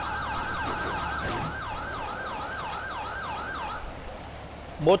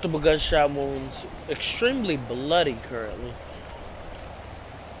 Multiple gunshot wounds. Extremely bloody currently.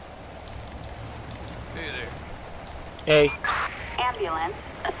 Hey there. Hey. Ambulance.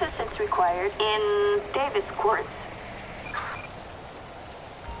 Assistance required in Davis Court.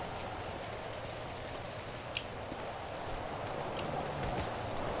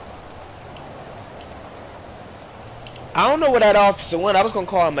 I don't know where that officer went. I was gonna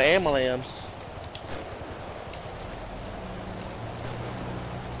call him an ambulance.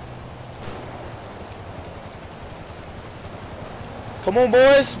 Come on,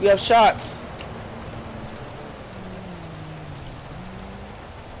 boys. We have shots.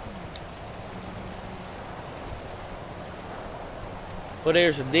 Oh,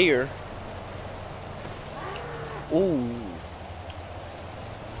 there's a deer. Ooh.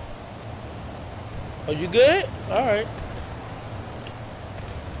 Oh, you good? Alright.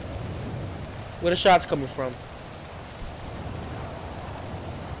 Where the shots coming from?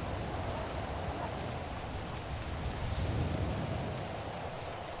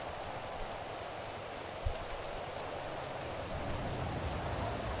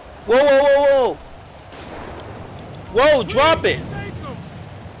 Whoa, whoa, whoa, whoa! Whoa, drop it!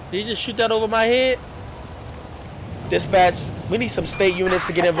 Did you just shoot that over my head? Dispatch, we need some state units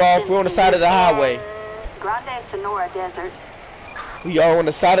to get involved. We're on the side of the highway. Grande Sonora Desert. We are on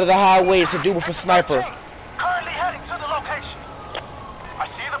the side of the highway. It's a dude with a sniper. Currently heading to the location. I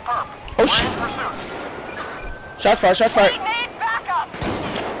see the perp. Oh, We're shit. in pursuit. Shots fired, shots fired. We need backup.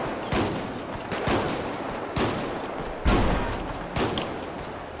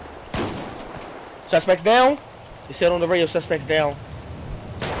 Suspects down. He said on the radio, suspects down.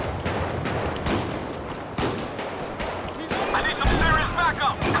 I need some serious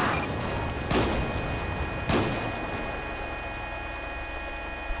backup.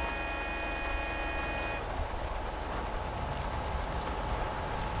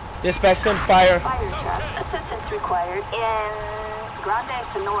 Dispatch, send fire. Fire truck. Assistance required in Grande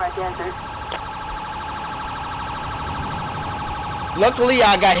Sonora Desert. Luckily,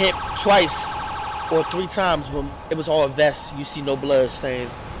 I got hit twice or 3 times, but it was all vests. You see no blood stain.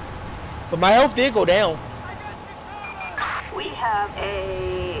 But my health did go down. We have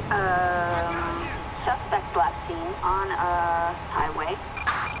a suspect black scene on a highway.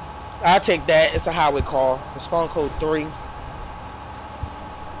 I'll take that. It's a highway call. Respond code 3.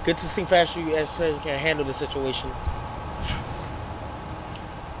 Good to see faster you as fast as you can handle the situation.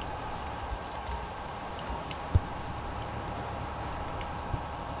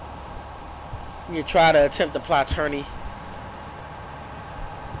 You try to attempt to apply attorney.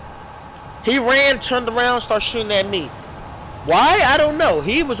 He ran, turned around, started shooting at me. Why? I don't know.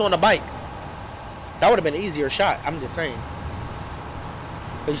 He was on a bike. That would have been an easier shot. I'm just saying.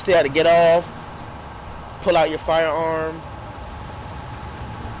 But you still had to get off, pull out your firearm.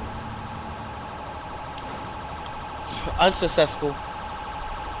 Unsuccessful.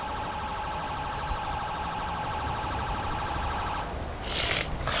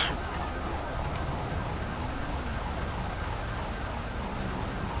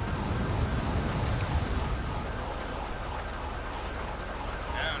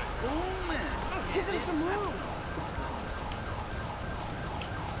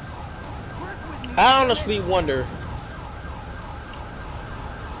 I honestly wonder.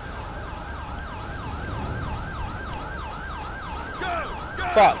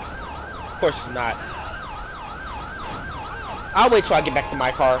 Fuck. Of course it's not. I'll wait till I get back to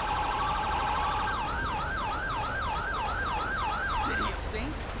my car.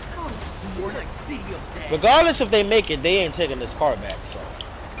 Regardless if they make it, they ain't taking this car back, so.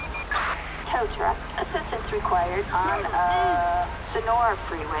 Tow truck. Assistance required on Sonora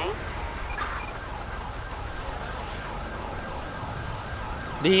Freeway.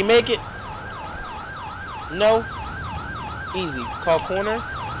 Did he make it? No. Easy. Call corner.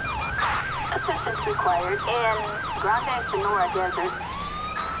 Assistance required in Grande Sonora Desert.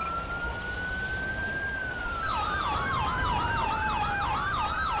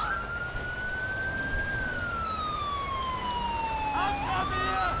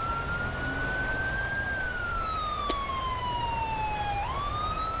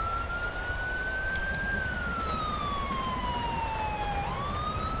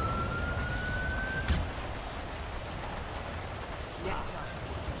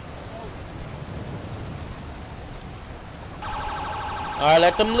 Alright,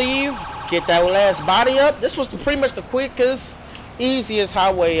 let them leave. Get that last body up. This was pretty much the quickest, easiest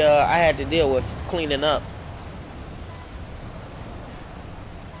highway I had to deal with cleaning up.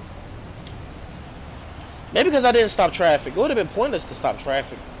 Maybe because I didn't stop traffic. It would have been pointless to stop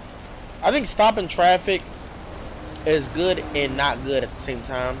traffic. I think stopping traffic is good and not good at the same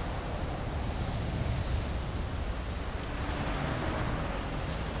time.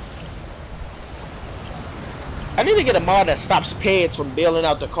 I need to get a mod that stops peds from bailing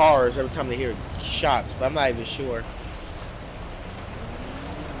out the cars every time they hear shots, but I'm not even sure.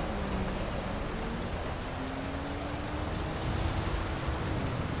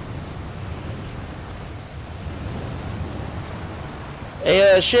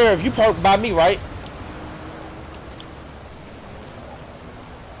 Hey, Sheriff, you parked by me, right?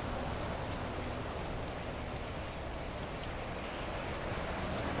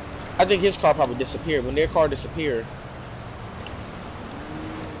 I think his car probably disappeared. When their car disappeared,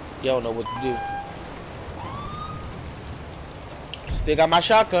 you don't know what to do. Still got my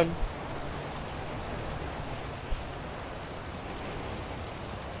shotgun.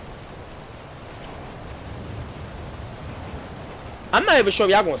 I'm not even sure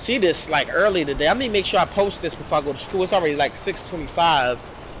if y'all gonna see this like early today. I mean, make sure I post this before I go to school. It's already like 6:25.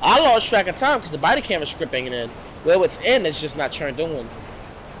 I lost track of time because the body camera script ain't in. Well, it's in. It's just not turned on.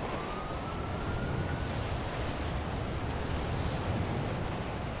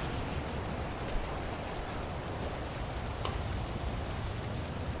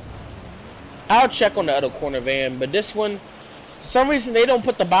 I'll check on the other corner van, but this one, for some reason, they don't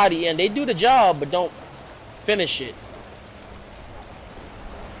put the body in. They do the job, but don't finish it.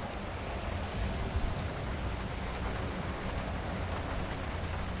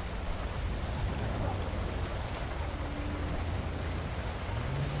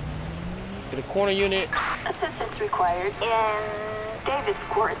 To the corner unit. Assistance required in Davis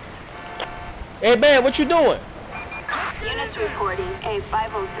Court. Hey, man, what you doing? Units reporting a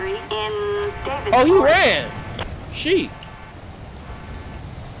 503 in Davis Oh, he Court. ran. She.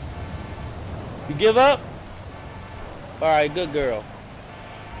 You give up? Alright, good girl.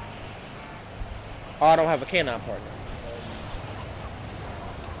 Oh, I don't have a canine partner.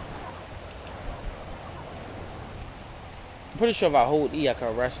 pretty sure if I hold E, I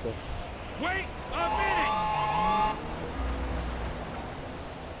can arrest her. Wait a minute!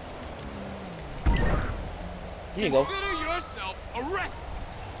 Here you go. Consider yourself arrested.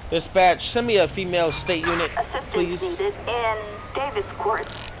 Dispatch, send me a female state unit, Assistance please. needed in Davis Court.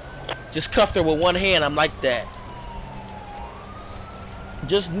 Just cuffed her with one hand. I'm like that.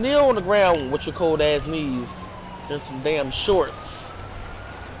 Just kneel on the ground with your cold ass knees and some damn shorts.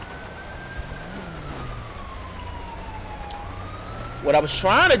 What I was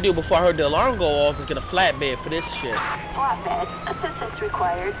trying to do before I heard the alarm go off is get a flatbed for this shit. Flatbed. Assistance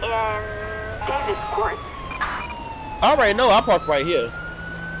required in Davis Court. Alright, no, I parked right here.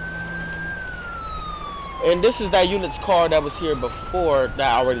 And this is that unit's car that was here before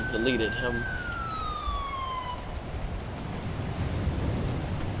that I already deleted him.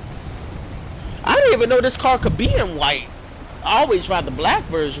 I didn't even know this car could be in white. I always tried the black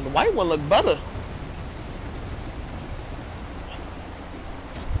version. The white one looked better.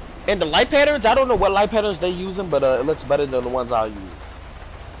 And the light patterns, I don't know what light patterns they're using, but it looks better than the ones I'll use.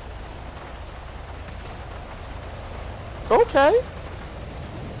 Okay.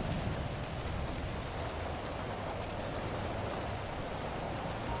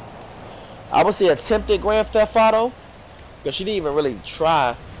 I would say attempted Grand Theft Auto, because she didn't even really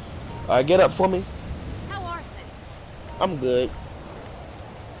try. Alright, get up for me. How are things? I'm good.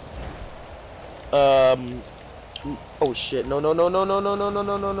 Oh shit! No!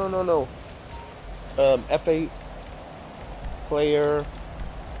 F8 player.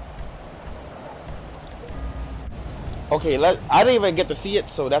 Okay, I didn't even get to see it,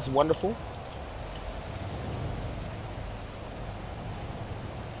 so that's wonderful.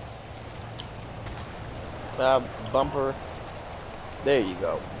 Bumper. There you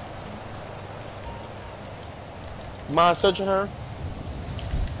go. Mind searching her?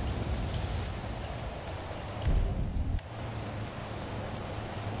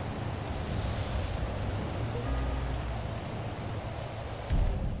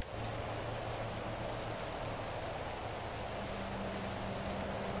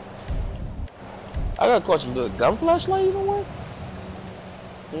 I got a question. Do the gun flashlight even work?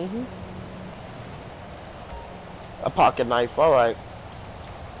 A pocket knife. All right.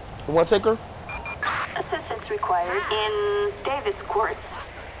 You want to take her? Assistance required in Davis Court.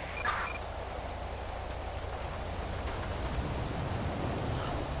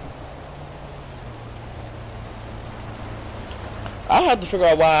 I have to figure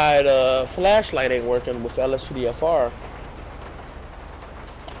out why the flashlight ain't working with LSPDFR.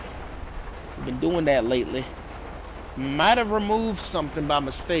 Been doing that lately. Might have removed something by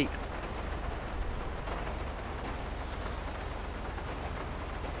mistake.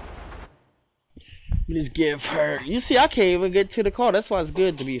 Just give her. You see, I can't even get to the car. That's why it's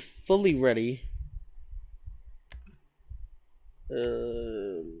good to be fully ready.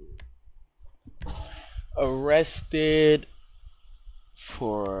 Arrested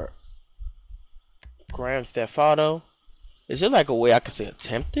for Grand Theft Auto. Is there like a way I could say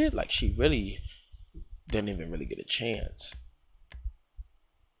attempted? Like she really didn't even really get a chance.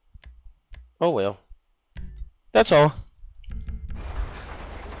 Oh well. That's all.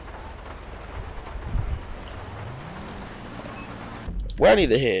 Where I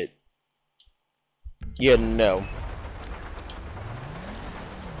need to hit? Yeah, no.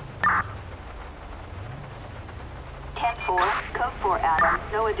 Code 4 Adam.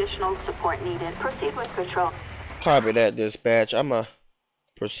 No additional support needed. Proceed with patrol. Copy that, dispatch. I'ma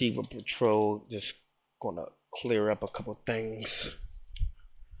proceed with patrol. Just gonna clear up a couple things.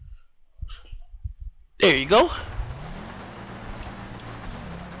 There you go.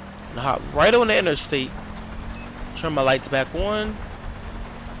 Now hop right on the interstate. Turn my lights back on.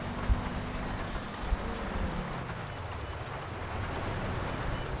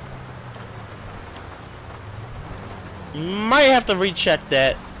 Might have to recheck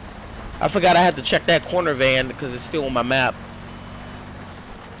that. I forgot I had to check that corner van because it's still on my map.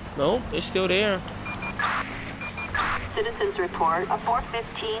 Nope, it's still there. Citizens report a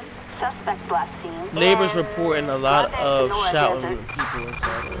 415 suspect blast scene. Neighbors reporting a lot of shouting and people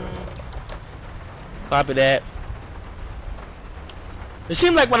inside. Copy that. It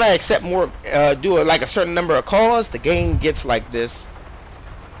seems like when I accept more, do like a certain number of calls, the game gets like this.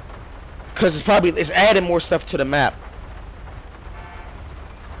 Because it's adding more stuff to the map.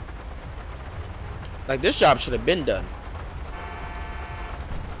 Like this job should have been done.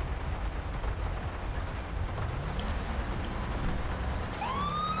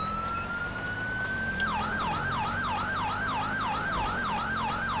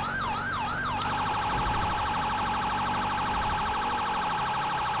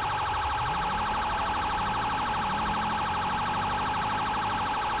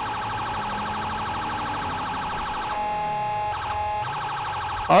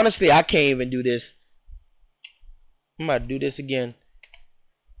 Honestly, I can't even do this. I'm about to do this again.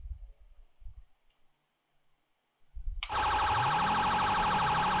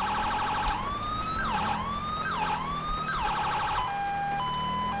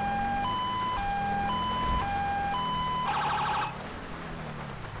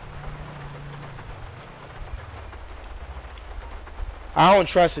 I don't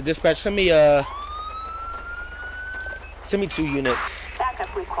trust it. Dispatch, send me 2 units.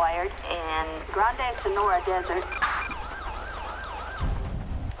 Backup required in Grande Sonora Desert.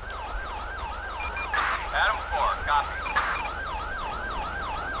 Adam 4, copy.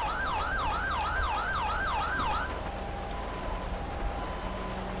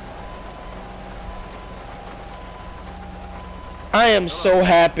 I am so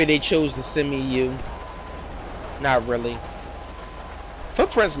happy they chose to send me you. Not really.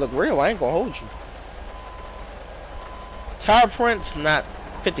 Footprints look real. I ain't gonna hold you. Tire prints, not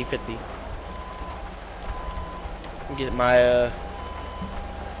 50-50. Get my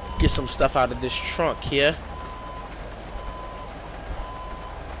get some stuff out of this trunk here.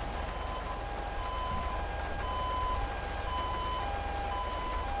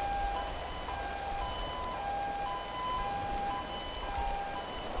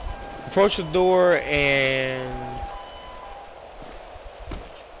 Approach the door and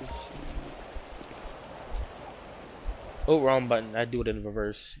oh, wrong button. I do it in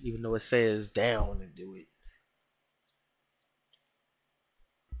reverse, even though it says down and do it.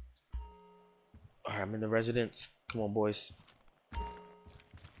 Alright, I'm in the residence. Come on, boys.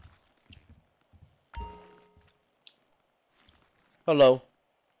 Hello.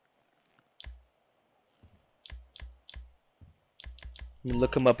 Let me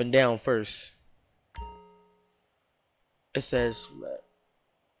look him up and down first. It says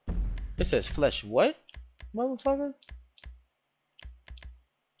flesh. What? Motherfucker?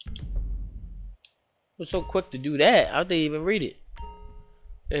 Was so quick to do that. I didn't even read it.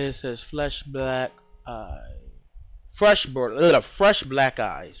 It says flesh black eye. Fresh black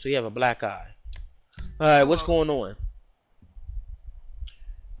eye. So you have a black eye. Alright, what's going on?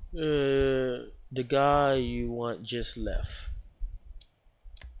 The guy you want just left.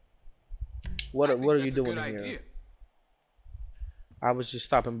 What are you doing here? Idea. I was just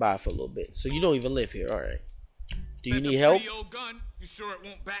stopping by for a little bit. So you don't even live here, alright. Do you That's need a help? pretty old gun. You sure it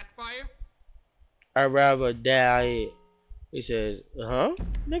won't backfire? I'd rather die. He says, huh?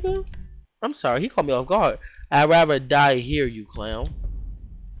 Nigga? I'm sorry, he caught me off guard. I'd rather die here, you clown.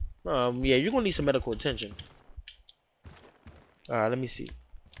 Yeah, you're gonna need some medical attention. Alright, let me see.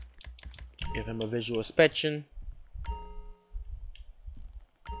 Give him a visual inspection.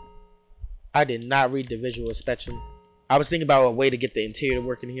 I did not read the visual inspection. I was thinking about a way to get the interior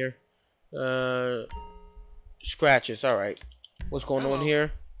working here. Scratches, alright. What's going on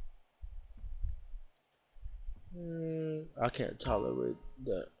here? I can't tolerate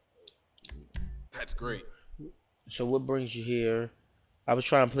that. That's great. So what brings you here? I was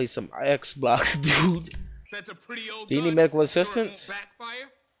trying to play some Xbox, dude. That's a pretty old Do you gun. need medical Sure it assistance? won't backfire?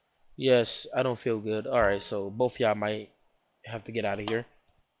 Yes, I don't feel good. Alright, so both y'all might have to get out of here.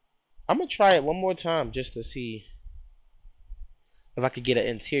 I'm gonna try it one more time just to see if I could get an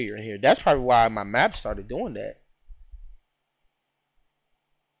interior in here. That's probably why my map started doing that.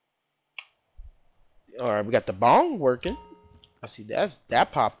 Alright, we got the bong working. I see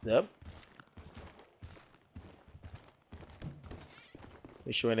that popped up.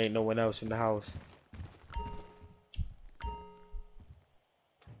 Make sure it ain't no one else in the house.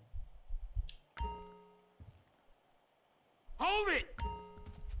 Hold it!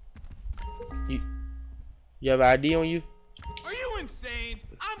 You have an ID on you? Are you insane?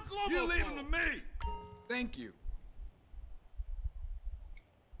 I'm global. You leave him to me. Thank you.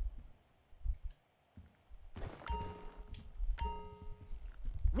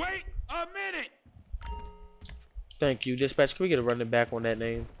 Wait a minute. Thank you. Dispatch, can we get a running back on that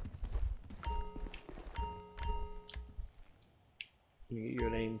name? Let me get your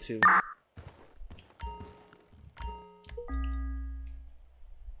name too.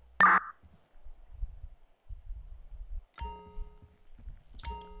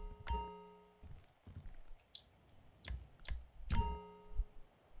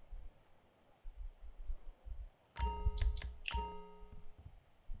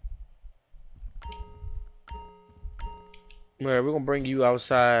 Alright, we're gonna bring you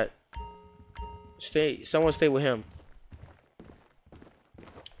outside. Someone stay with him.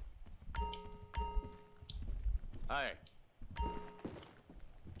 Hi.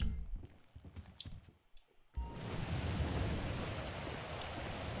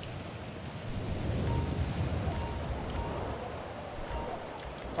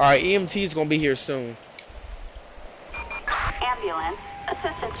 Alright, EMT is gonna be here soon. Ambulance.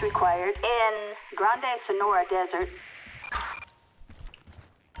 Assistance required in Grande Sonora Desert.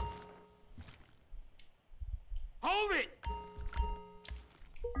 Hold it!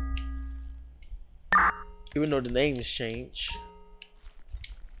 Even though the name has changed.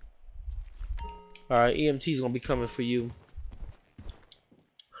 Alright, EMT is gonna be coming for you.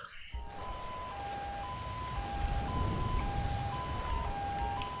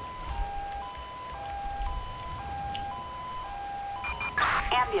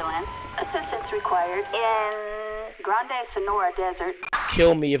 Ambulance. Assistance required in Grande Sonora Desert.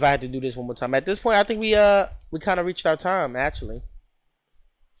 Kill me if I had to do this one more time. At this point, I think we kind of reached our time, actually.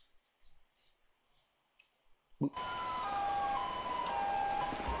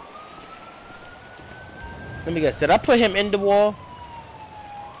 Let me guess. Did I put him in the wall?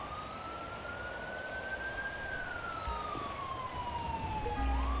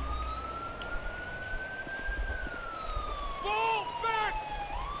 Fall back!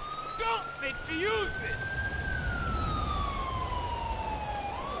 Don't make me use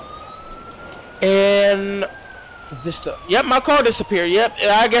it! And this the yep, my car disappeared. Yep,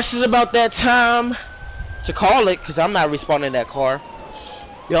 I guess it's about that time to call it because I'm not respawning that car.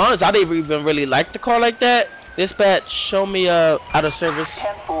 Be honest, I didn't even really like the car like that. Dispatch, show me out of service.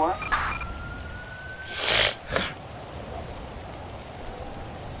 10-4.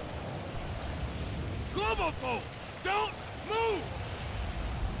 Global boat! Don't move!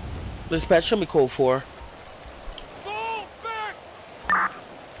 Dispatch, show me code 4. Fall back!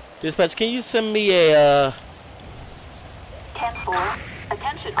 Dispatch, can you send me a 10-4.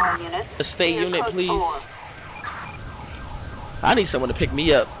 Attention all units. a state Clear unit, code please? 4. I need someone to pick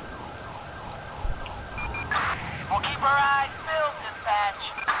me up. We'll keep our eyes filled, dispatch.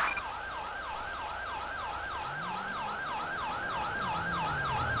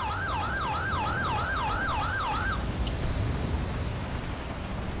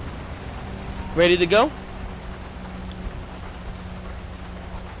 Ready to go?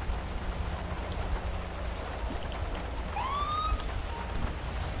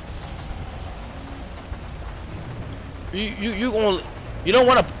 You don't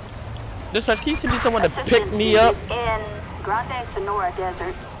want to. Dispatch, can you send me someone to pick me up? In Grande Sonora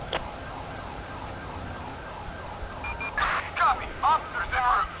Desert. Copy. Officers en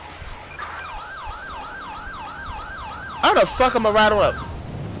route. How the fuck am I riding up?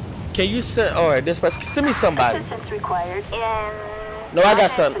 Can you send? All right, dispatch, send me somebody. Assistance required in. No, I got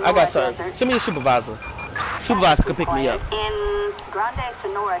Grande something. I got Sonora something. Desert. Send me a supervisor. Supervisor can pick me up. In Grande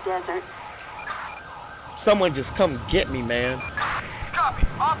Sonora Desert. Someone just come get me, man. Copy.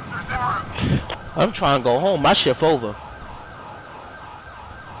 Officers en route. I'm trying to go home. My shift over.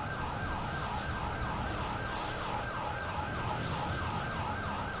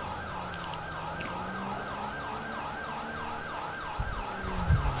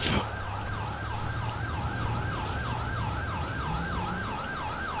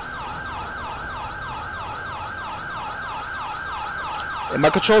 And my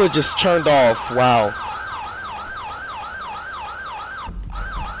controller just turned off. Wow.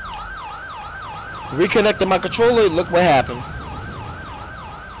 Reconnected my controller. Look what happened.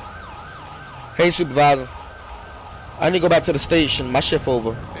 Hey, supervisor. I need to go back to the station. My shift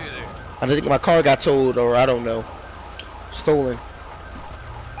over. I think my car got towed, or I don't know. Stolen.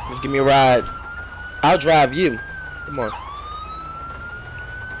 Just give me a ride. I'll drive you. Come on.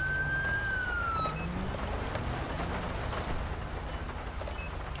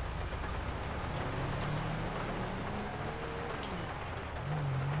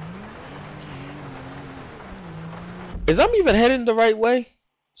 Is I'm even heading the right way?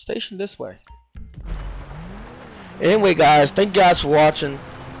 Station this way. Anyway, guys, thank you guys for watching.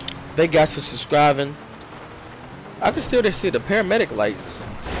 Thank you guys for subscribing. I can still see the paramedic lights.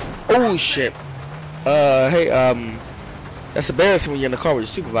 Oh shit. Hey, that's embarrassing when you're in the car with your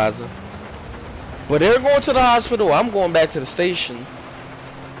supervisor. But they're going to the hospital. I'm going back to the station.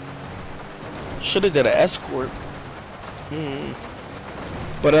 Should have did an escort.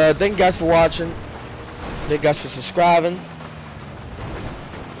 But thank you guys for watching. Thank you guys for subscribing.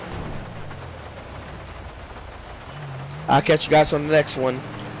 I'll catch you guys on the next one.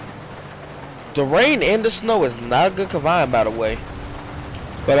 The rain and the snow is not a good combine, by the way.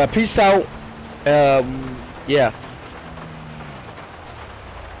 But peace out. Yeah.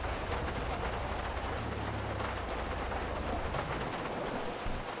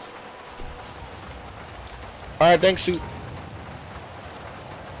 Alright, thanks, suit.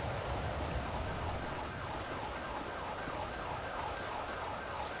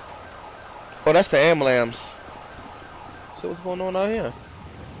 Oh, that's the ambulance. So what's going on out here?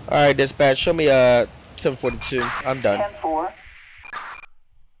 Alright, dispatch, show me 1042. I'm done. 10-4.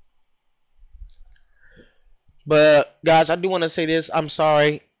 But guys, I do want to say this. I'm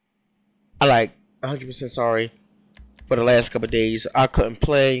sorry. I like 100% sorry for the last couple of days. I couldn't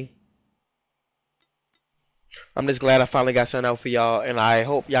play. I'm just glad I finally got something out for y'all, and I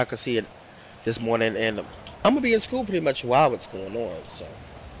hope y'all can see it this morning. And I'm gonna be in school pretty much while what's going on, so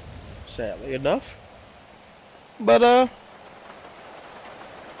sadly enough. But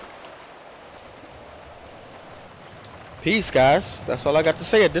peace, guys. That's all I got to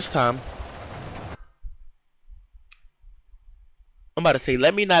say at this time. I'm about to say,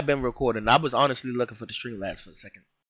 let me not been recording. I was honestly looking for the Streamlabs for a second.